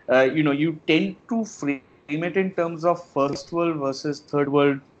this, you tend to frame it in terms of first world versus third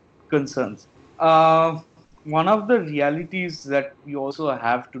world concerns. One of the realities that we also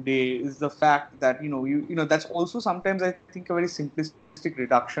have today is the fact that that's also sometimes, I think, a very simplistic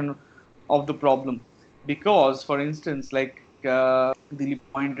reduction of the problem, because, for instance, like Dilip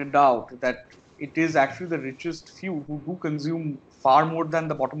pointed out, that it is actually the richest few who do consume far more than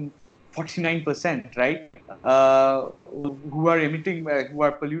the bottom 49%, right? Who are emitting, who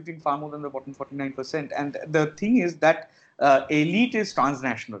are polluting far more than the bottom 49%. And the thing is that elite is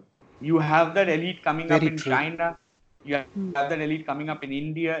transnational. You have that elite coming Very up in true. China, you have that elite coming up in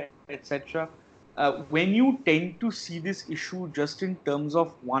India, etc. When you tend to see this issue just in terms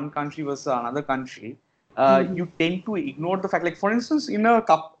of one country versus another country, you tend to ignore the fact. Like, for instance, in a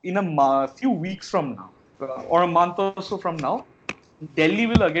few weeks from now, or a month or so from now, Delhi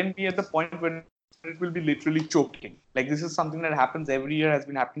will again be at the point where it will be literally choking. Like, this is something that happens every year, has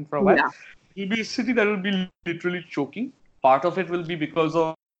been happening for a while. Yeah. It will be a city that will be literally choking. Part of it will be because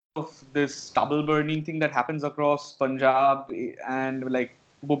of this stubble burning thing that happens across Punjab and like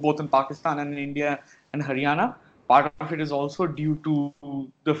both in Pakistan and in India and Haryana. Part of it is also due to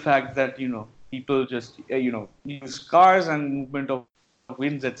the fact that people just use cars and movement of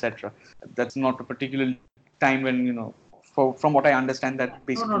winds, etc. That's not a particular time when from what I understand, that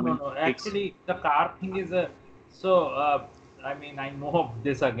basically No. Actually, the car thing is I mean, I know of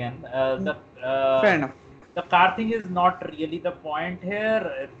this again. Fair enough. The car thing is not really the point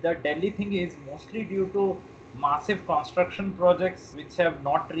here. The Delhi thing is mostly due to massive construction projects which have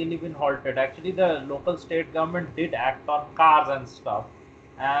not really been halted. Actually, the local state government did act on cars and stuff,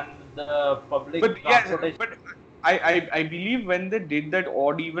 and the public transportation. But I believe when they did that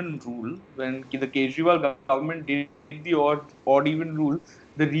odd even rule, when the Kejriwal government did the odd even rule,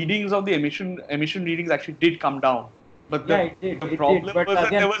 the readings of the emission readings actually did come down. But it did. But was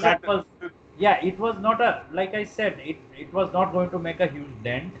again, that there was it was not like I said, it was not going to make a huge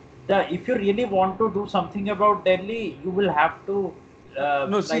dent. If you really want to do something about Delhi, you will have to.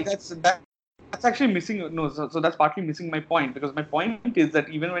 That's actually missing. No, so that's partly missing my point, because my point is that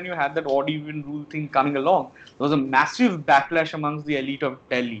even when you had that odd even rule thing coming along, there was a massive backlash amongst the elite of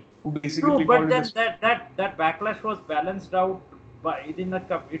Delhi, who basically. True, but then that backlash was balanced out by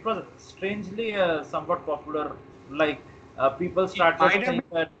it was strangely somewhat popular. Like people started saying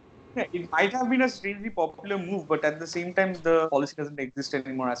that. It might have been a strangely popular move, but at the same time, the policy doesn't exist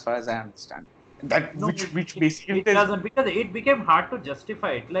anymore, as far as I understand. Which basically it doesn't, because it became hard to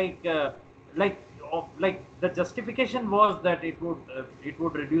justify it. Like the justification was that it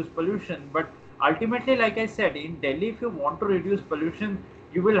would reduce pollution, but ultimately, like I said, in Delhi, if you want to reduce pollution,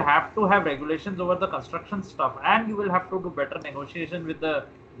 you will have to have regulations over the construction stuff, and you will have to do better negotiation with the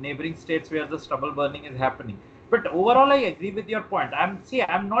neighboring states where the stubble burning is happening. But overall, I agree with your point. I'm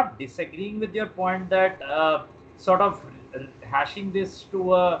not disagreeing with your point that sort of hashing this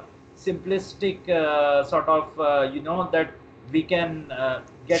to a simplistic sort of that we can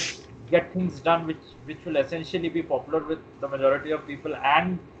get things done which will essentially be popular with the majority of people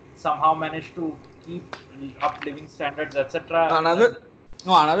and somehow manage to keep up living standards, etc.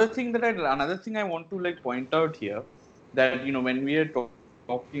 Another thing I want to like point out here, that when we are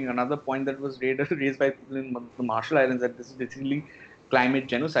talking, another point that was raised by people in the Marshall Islands, that this is basically climate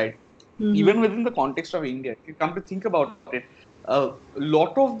genocide. Even within the context of India, if you come to think about it, a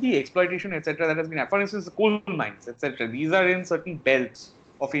lot of the exploitation, etc., that has been, for instance, the coal mines, etc., these are in certain belts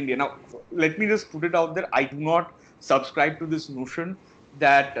of India. Now, let me just put it out there. I do not subscribe to this notion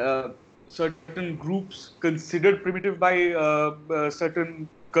that certain groups considered primitive by certain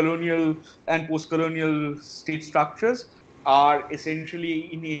colonial and post-colonial state structures are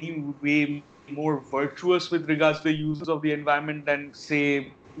essentially in any way more virtuous with regards to the use of the environment than,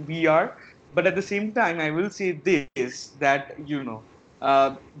 say, we are. But at the same time, I will say this, that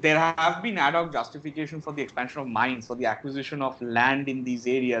there have been ad hoc justification for the expansion of mines, for the acquisition of land in these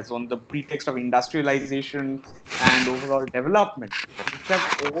areas on the pretext of industrialization and overall development, which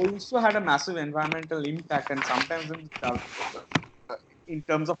have also had a massive environmental impact, and sometimes in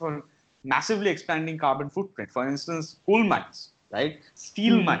terms of a massively expanding carbon footprint. For instance, coal mines, right?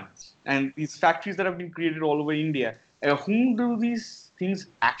 Steel mines, and these factories that have been created all over India. Whom do these things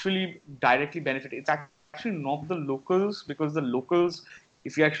actually directly benefit? It's actually not the locals, because the locals,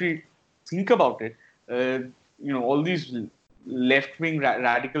 if you actually think about it, all these left-wing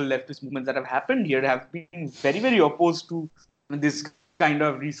radical leftist movements that have happened here have been very, very opposed to this kind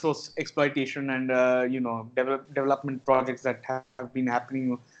of resource exploitation and development projects that have been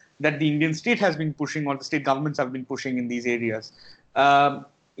happening, that the Indian state has been pushing, or the state governments have been pushing in these areas.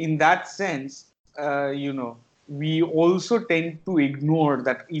 In that sense, we also tend to ignore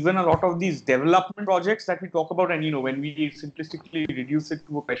that even a lot of these development projects that we talk about, and when we simplistically reduce it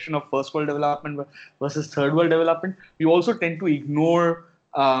to a question of first world development versus third world development, we also tend to ignore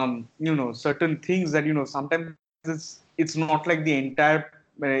certain things that sometimes it's not like the entire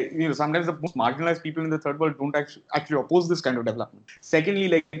sometimes the most marginalized people in the third world don't actually oppose this kind of development. Secondly,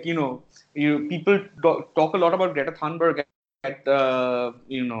 like people talk a lot about Greta Thunberg at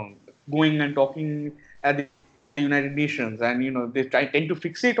going and talking at the United Nations, and they tend to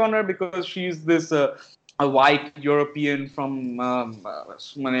fixate on her because she's this a white European from a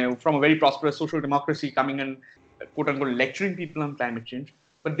very prosperous social democracy coming and quote unquote lecturing people on climate change.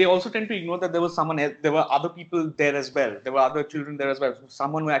 But they also tend to ignore that there was someone else, there were other people there as well. There were other children there as well.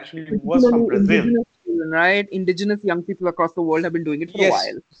 Someone who actually was from Brazil. Indigenous children, right? Indigenous young people across the world have been doing it for a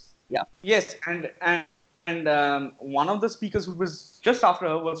while. Yeah. Yes, and one of the speakers who was just after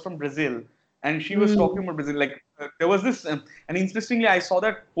her was from Brazil, and she was talking about Brazil. Like there was this, and interestingly, I saw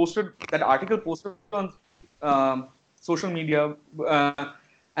that article posted on social media.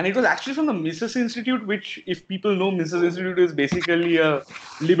 And it was actually from the Mises Institute, which, if people know, Mises Institute is basically a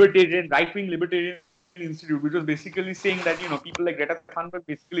right-wing libertarian institute, which was basically saying that people like Greta Thunberg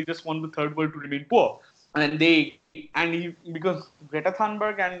basically just want the third world to remain poor, because Greta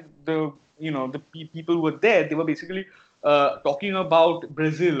Thunberg and the people who were there, they were basically talking about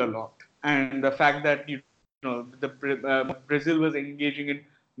Brazil a lot, and the fact that Brazil was engaging in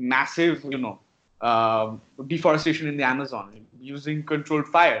massive deforestation in the Amazon, using controlled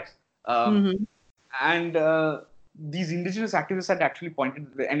fires. And these indigenous activists had actually pointed,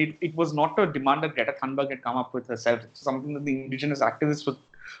 and it was not a demand that Greta Thunberg had come up with herself. It's something that the indigenous activists were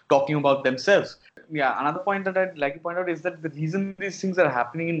talking about themselves. Yeah, another point that I'd like to point out is that the reason these things are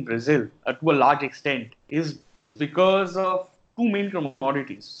happening in Brazil to a large extent is because of two main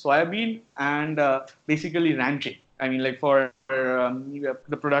commodities, soybean and basically ranching. I mean, like for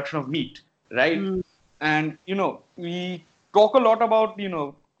the production of meat, right? And we talk a lot about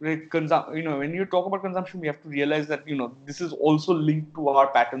when you talk about consumption, we have to realize that this is also linked to our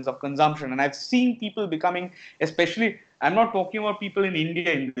patterns of consumption. And I've seen people becoming, especially, I'm not talking about people in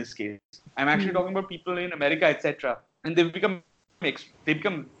India in this case, I'm actually talking about people in America, etc. And they become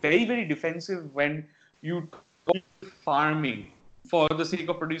very, very defensive when you talk farming for the sake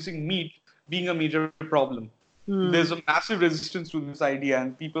of producing meat being a major problem. There's a massive resistance to this idea,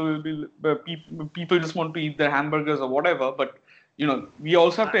 and people just want to eat their hamburgers or whatever. But we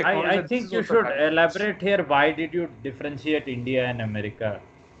also have to acknowledge I think you should elaborate here. Why did you differentiate India and America?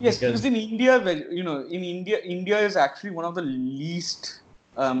 Yes, because in India, India is actually one of the least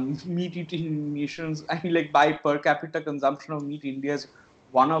meat-eating nations. I mean, like by per capita consumption of meat, India is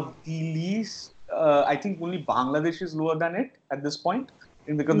one of the least. I think only Bangladesh is lower than it at this point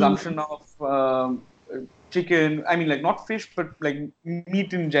in the consumption of chicken. I mean, like not fish, but like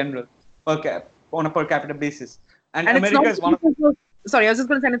meat in general on a per capita basis. And And it's not America is one of because of, sorry, I was just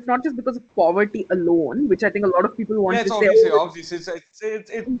going to say, and it's not just because of poverty alone, which I think a lot of people want yeah, to it's say.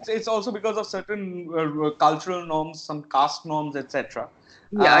 obvious. It's also because of certain cultural norms, some caste norms, etc.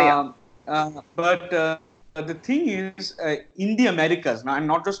 Yeah, yeah. But the thing is, in the Americas now, I'm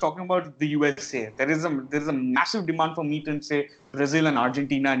not just talking about the USA. There is a massive demand for meat in say Brazil and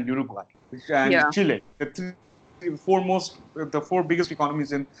Argentina and Uruguay and Yeah. Chile, the four biggest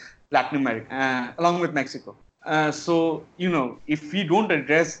economies in Latin America, along with Mexico. So if we don't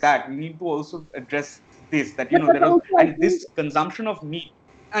address that, we need to also address this. That But there was also, I and think, this consumption of meat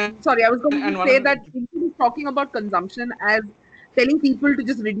sorry, I was and going one to of say the that instead of talking about consumption as telling people to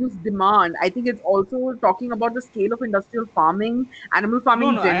just reduce demand, I think it's also talking about the scale of industrial farming, animal no,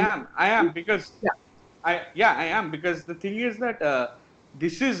 farming no, generally. I am because Yeah. I am because the thing is that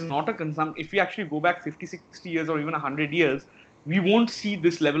this is not a consumption. If we actually go back 50, 60 years or even 100 years, we won't see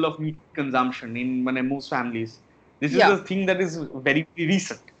this level of meat consumption in most families. This is Yeah. a thing that is very, very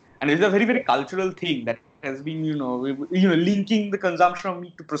recent, and it's a very, very cultural thing that has been, linking the consumption of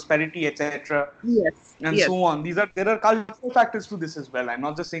meat to prosperity, etc., Yes. and Yes. so on. There are cultural factors to this as well. I'm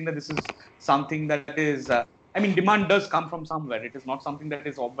not just saying that this is something that is. I mean, demand does come from somewhere. It is not something that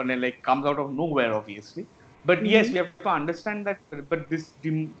is like comes out of nowhere, obviously. But yes, Mm-hmm. we have to understand that. But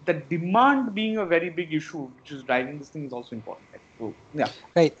the demand being a very big issue, which is driving this thing, is also important. So yeah.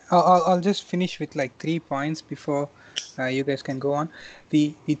 Right. I'll just finish with like 3 points before you guys can go on.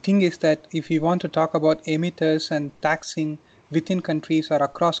 The thing is that if you want to talk about emitters and taxing within countries or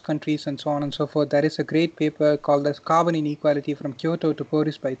across countries and so on and so forth, there is a great paper called as Carbon Inequality from Kyoto to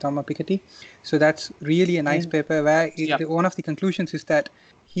Paris by Thomas Piketty. So that's really a nice paper where Yeah. one of the conclusions is that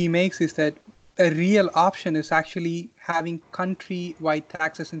he makes is that a real option is actually having country-wide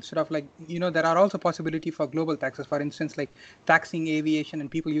taxes instead of like, there are also possibility for global taxes, for instance, like taxing aviation and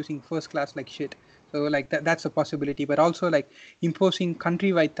people using first class like shit. So like that's a possibility, but also like imposing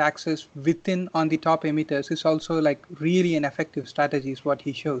country-wide taxes within on the top emitters is also like really an effective strategy is what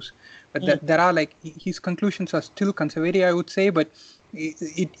he shows. But there are like his conclusions are still conservative, I would say, but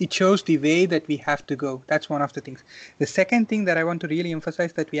it shows the way that we have to go. That's one of the things. The second thing that I want to really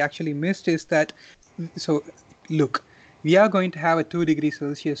emphasize that we actually missed is that, so look, we are going to have a 2 degrees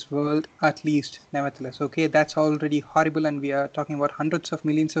Celsius world at least, nevertheless. Okay, that's already horrible, and we are talking about hundreds of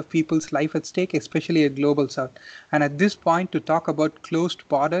millions of people's life at stake, especially at global south. And at this point, to talk about closed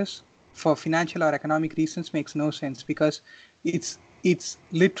borders for financial or economic reasons makes no sense, because it's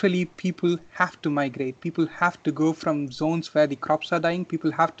literally people have to migrate. People have to go from zones where the crops are dying.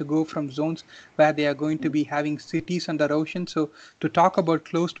 People have to go from zones where they are going to be having cities under ocean. So to talk about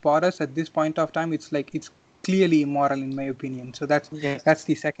closed borders at this point of time, it's clearly immoral in my opinion. So that's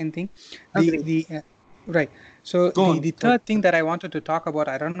the second thing. Agree. Right. So Go on. the third thing that I wanted to talk about,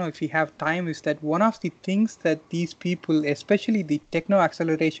 I don't know if we have time, is that one of the things that these people, especially the techno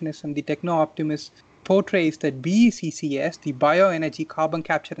accelerationists and the techno optimists, portrays that BECCS, the bioenergy, carbon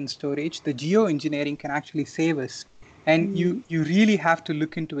capture and storage, the geoengineering can actually save us. And you really have to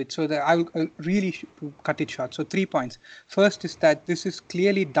look into it. So that I'll really cut it short. So 3 points. First is that this is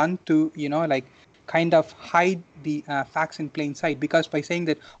clearly done to, kind of hide the facts in plain sight, because by saying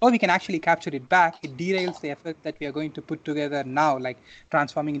that, we can actually capture it back, it derails the effort that we are going to put together now, like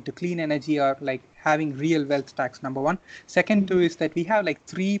transforming into clean energy or like having real wealth tax, number one. Second, two is that we have like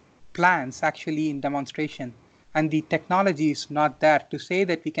 3 plans actually in demonstration, and the technology is not there to say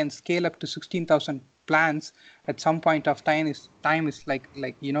that we can scale up to 16,000 plans at some point of time is like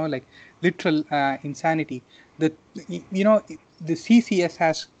literal insanity. The CCS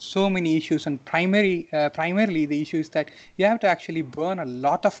has so many issues, and primarily the issue is that you have to actually burn a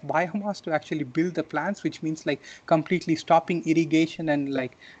lot of biomass to actually build the plants, which means like completely stopping irrigation and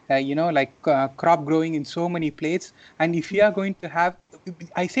crop growing in so many places. And if you are going to have,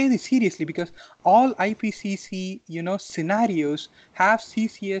 I say this seriously because all IPCC scenarios have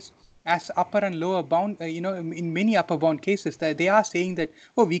CCS as upper and lower bound, in many upper bound cases, that they are saying that,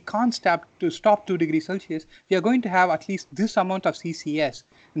 we can't stop 2 degrees Celsius. We are going to have at least this amount of CCS.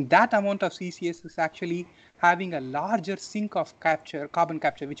 And that amount of CCS is actually having a larger sink of carbon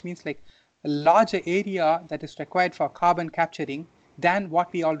capture, which means like a larger area that is required for carbon capturing than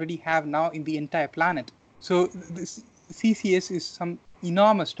what we already have now in the entire planet. So this CCS is some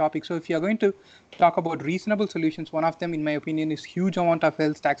enormous topic. So if you are going to talk about reasonable solutions, one of them, in my opinion, is huge amount of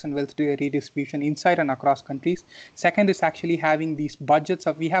wealth tax and wealth redistribution inside and across countries. Second is actually having these budgets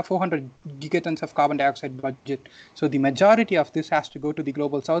we have 400 gigatons of carbon dioxide budget. So the majority of this has to go to the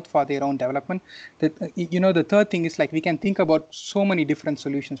global south for their own development. The third thing is like we can think about so many different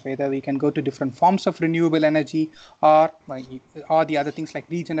solutions, whether we can go to different forms of renewable energy or the other things like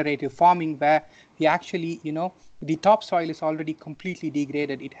regenerative farming, where we actually, the topsoil is already completely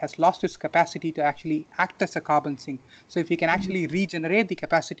degraded. It has lost its capacity to actually act as a carbon sink. So if we can actually regenerate the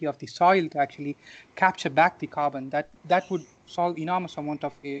capacity of the soil to actually capture back the carbon, that would solve enormous amount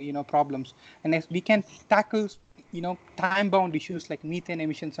of problems. And as we can tackle time-bound issues like methane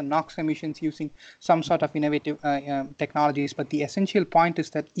emissions and NOx emissions using some sort of innovative technologies. But the essential point is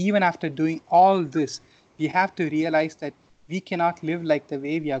that even after doing all this, we have to realize that we cannot live like the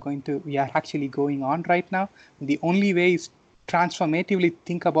way we are actually going on right now. The only way is transformatively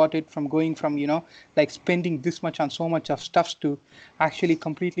think about it, from going from like spending this much on so much of stuffs to actually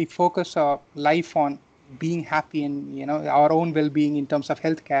completely focus our life on being happy and our own well-being in terms of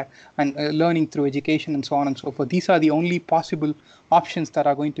healthcare and learning through education and so on and so forth. These are the only possible options that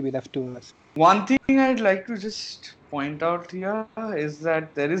are going to be left to us. One thing I'd like to just point out here is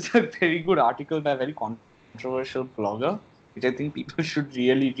that there is a very good article by a very controversial blogger, which I think people should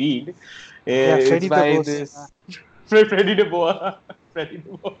really read. It's by this Freddie de Boer. Freddie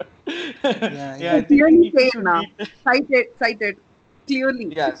de Boer. Yeah. I think Clearly people say should now. read. Cite it.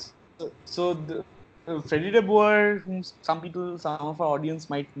 Clearly. Yes. So the Freddie de Boer, whom some of our audience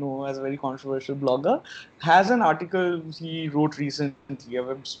might know as a very controversial blogger, has an article he wrote recently,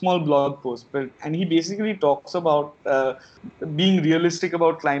 a small blog post, and he basically talks about being realistic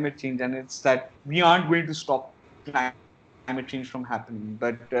about climate change, and it's that we aren't going to stop climate change from happening,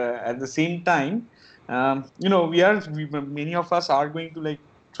 but at the same time, many of us are going to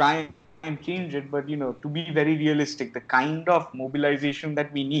try and change it, but to be very realistic, the kind of mobilization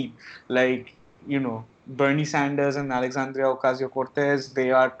that we need, Bernie Sanders and Alexandria Ocasio-Cortez,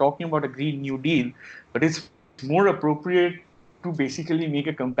 they are talking about a Green New Deal, but it's more appropriate to basically make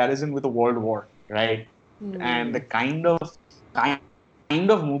a comparison with a world war, right? And the kind of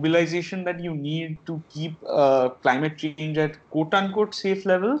mobilization that you need to keep climate change at quote-unquote safe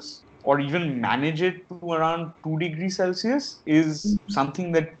levels, or even manage it to around 2 degrees Celsius, is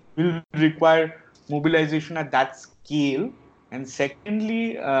something that will require mobilization at that scale. And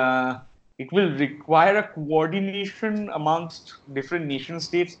secondly, it will require a coordination amongst different nation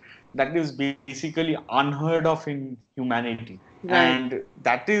states that is basically unheard of in humanity. Right. And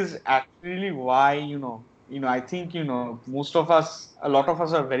that is actually why, I think, most of us, a lot of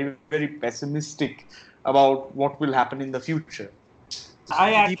us are very, very pessimistic about what will happen in the future.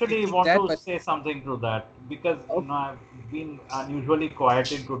 I actually want to say something to that, because I've been unusually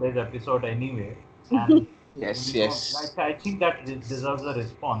quiet in today's episode anyway. And yes. I think that deserves a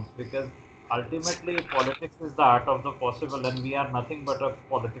response, because ultimately politics is the art of the possible, and we are nothing but a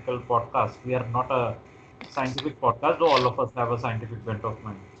political podcast. We are not a scientific podcast, though all of us have a scientific bent of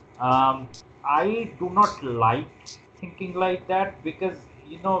mind. I do not like thinking like that, because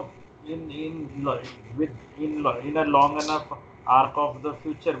in a long enough arc of the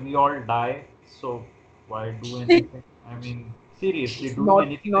future, we all die. So why do anything? I mean, seriously, doing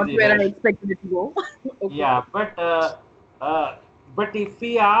anything not is where I irrational. expected it to go. Okay. Yeah, but if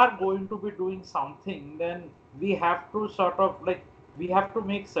we are going to be doing something, then we have to we have to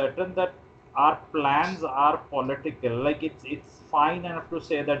make certain that our plans are political. Like, it's fine enough to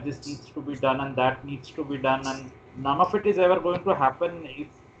say that this needs to be done and that needs to be done, and none of it is ever going to happen if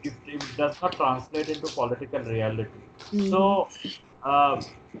it does not translate into political reality. So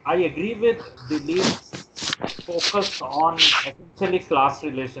I agree with Dilip's focus on essentially class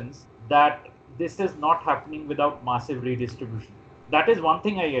relations, that this is not happening without massive redistribution. That is one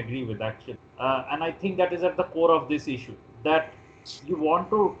thing I agree with, actually. And I think that is at the core of this issue, that you want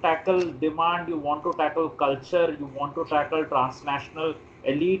to tackle demand, you want to tackle culture, you want to tackle transnational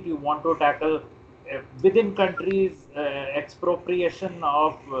elite, you want to tackle within countries expropriation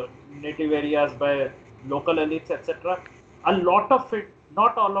of native areas by local elites, etc. A lot of it,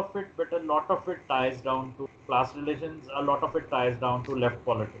 not all of it, but a lot of it ties down to class relations, a lot of it ties down to left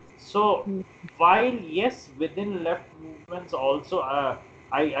politics. So while yes, within left movements also,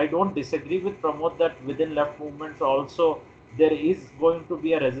 I don't disagree with Pramod that within left movements also there is going to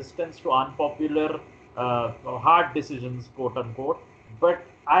be a resistance to unpopular hard decisions, quote unquote. But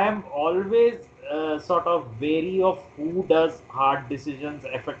I am always sort of wary of who does hard decisions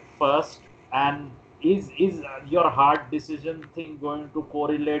affect first, and is your hard decision thing going to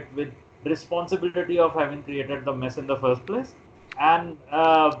correlate with responsibility of having created the mess in the first place? And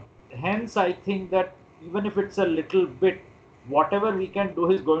hence I think that even if it's a little bit, whatever we can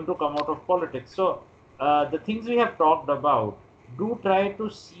do is going to come out of politics. So the things we have talked about, do try to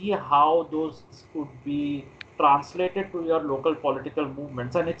see how those could be translated to your local political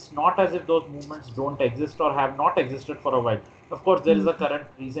movements. And it's not as if those movements don't exist or have not existed for a while. Of course, there is a current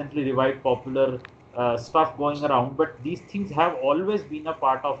recently revived popular stuff going around, but these things have always been a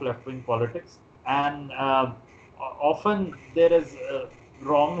part of left-wing politics. and often there is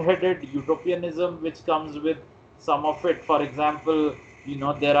wrong-headed utopianism which comes with some of it. For example,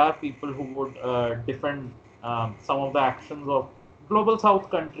 there are people who would defend some of the actions of global south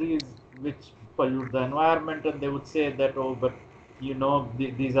countries which pollute the environment, and they would say that, oh, but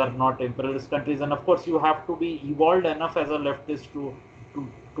these are not imperialist countries. And of course you have to be evolved enough as a leftist to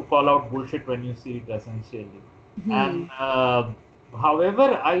to call out bullshit when you see it, essentially. And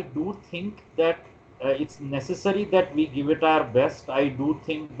however, I do think that it's necessary that we give it our best. I do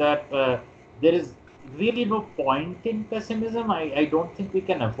think that there is really no point in pessimism. I don't think we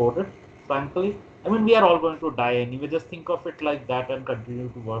can afford it, frankly. I mean, we are all going to die anyway. Just think of it like that and continue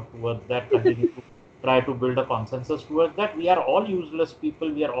to work towards that, continue to try to build a consensus towards that. We are all useless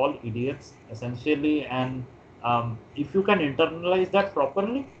people. We are all idiots, essentially. And if you can internalize that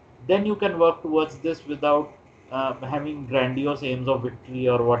properly, then you can work towards this without having grandiose aims of victory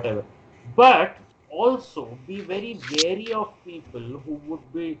or whatever. But also be very wary of people who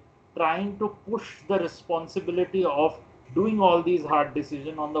would be trying to push the responsibility of doing all these hard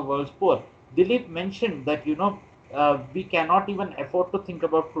decisions on the world's poor. Dilip mentioned that we cannot even afford to think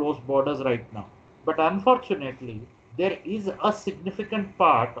about closed borders right now. But unfortunately, there is a significant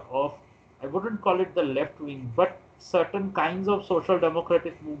part of, I wouldn't call it the left wing, but certain kinds of social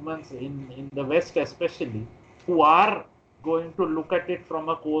democratic movements in the West, especially, who are going to look at it from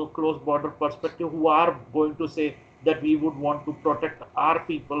a closed border perspective, who are going to say that we would want to protect our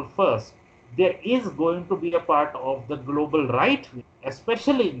people first. There is going to be a part of the global right,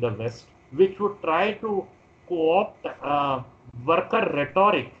 especially in the West, which would try to co-opt worker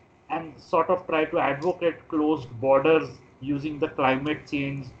rhetoric and sort of try to advocate closed borders using the climate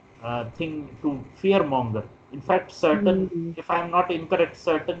change thing to fearmonger. In fact, if I'm not incorrect,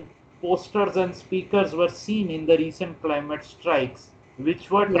 certain posters and speakers were seen in the recent climate strikes, which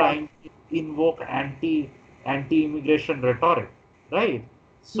were trying to invoke anti-immigration rhetoric, right?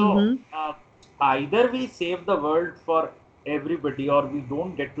 So either we save the world for everybody, or we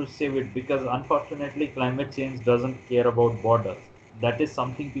don't get to save it, because unfortunately climate change doesn't care about borders. That is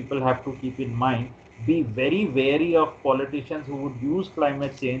something people have to keep in mind. Be very wary of politicians who would use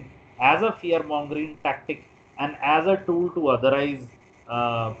climate change as a fear mongering tactic and as a tool to otherize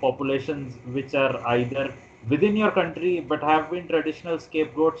populations which are either within your country but have been traditional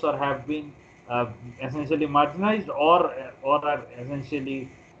scapegoats, or have been essentially marginalized, or are essentially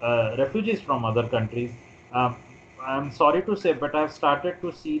refugees from other countries. Um, I'm sorry to say, but I've started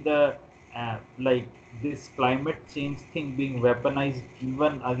to see the like this climate change thing being weaponized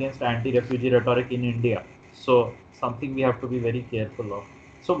even against anti-refugee rhetoric in India. So something we have to be very careful of.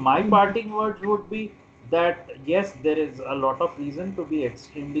 So my parting words would be that yes, there is a lot of reason to be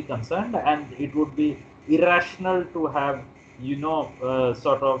extremely concerned, and it would be irrational to have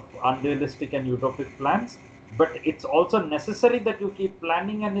sort of unrealistic and utopic plans. But it's also necessary that you keep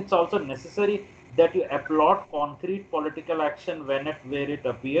planning, and it's also necessary that you applaud concrete political action where it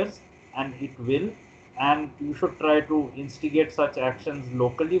appears, and it will. And you should try to instigate such actions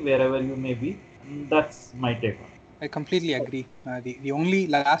locally wherever you may be. That's my take on it. I completely agree. The only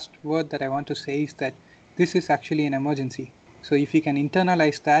last word that I want to say is that this is actually an emergency. So if we can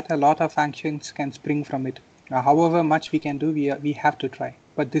internalize that, a lot of actions can spring from it. However much we can do, we have to try.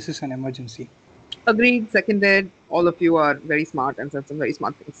 But this is an emergency. Agreed, seconded. All of you are very smart and said some very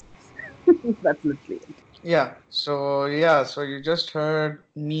smart things. That's literally it. So you just heard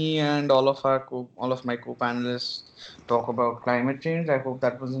me and all of my co-panelists talk about climate change. I hope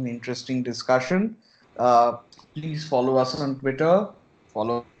that was an interesting discussion. Please follow us on Twitter,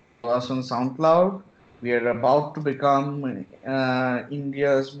 follow us on SoundCloud. We are about to become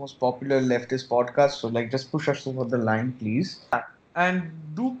India's most popular leftist podcast. So just push us over the line, please. And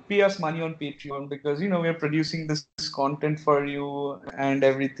do pay us money on Patreon, because we're producing this content for you and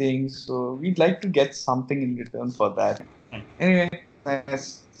everything. So we'd like to get something in return for that. Anyway,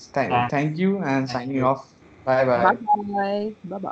 thank you, and signing off. Bye bye. Bye bye. Bye bye.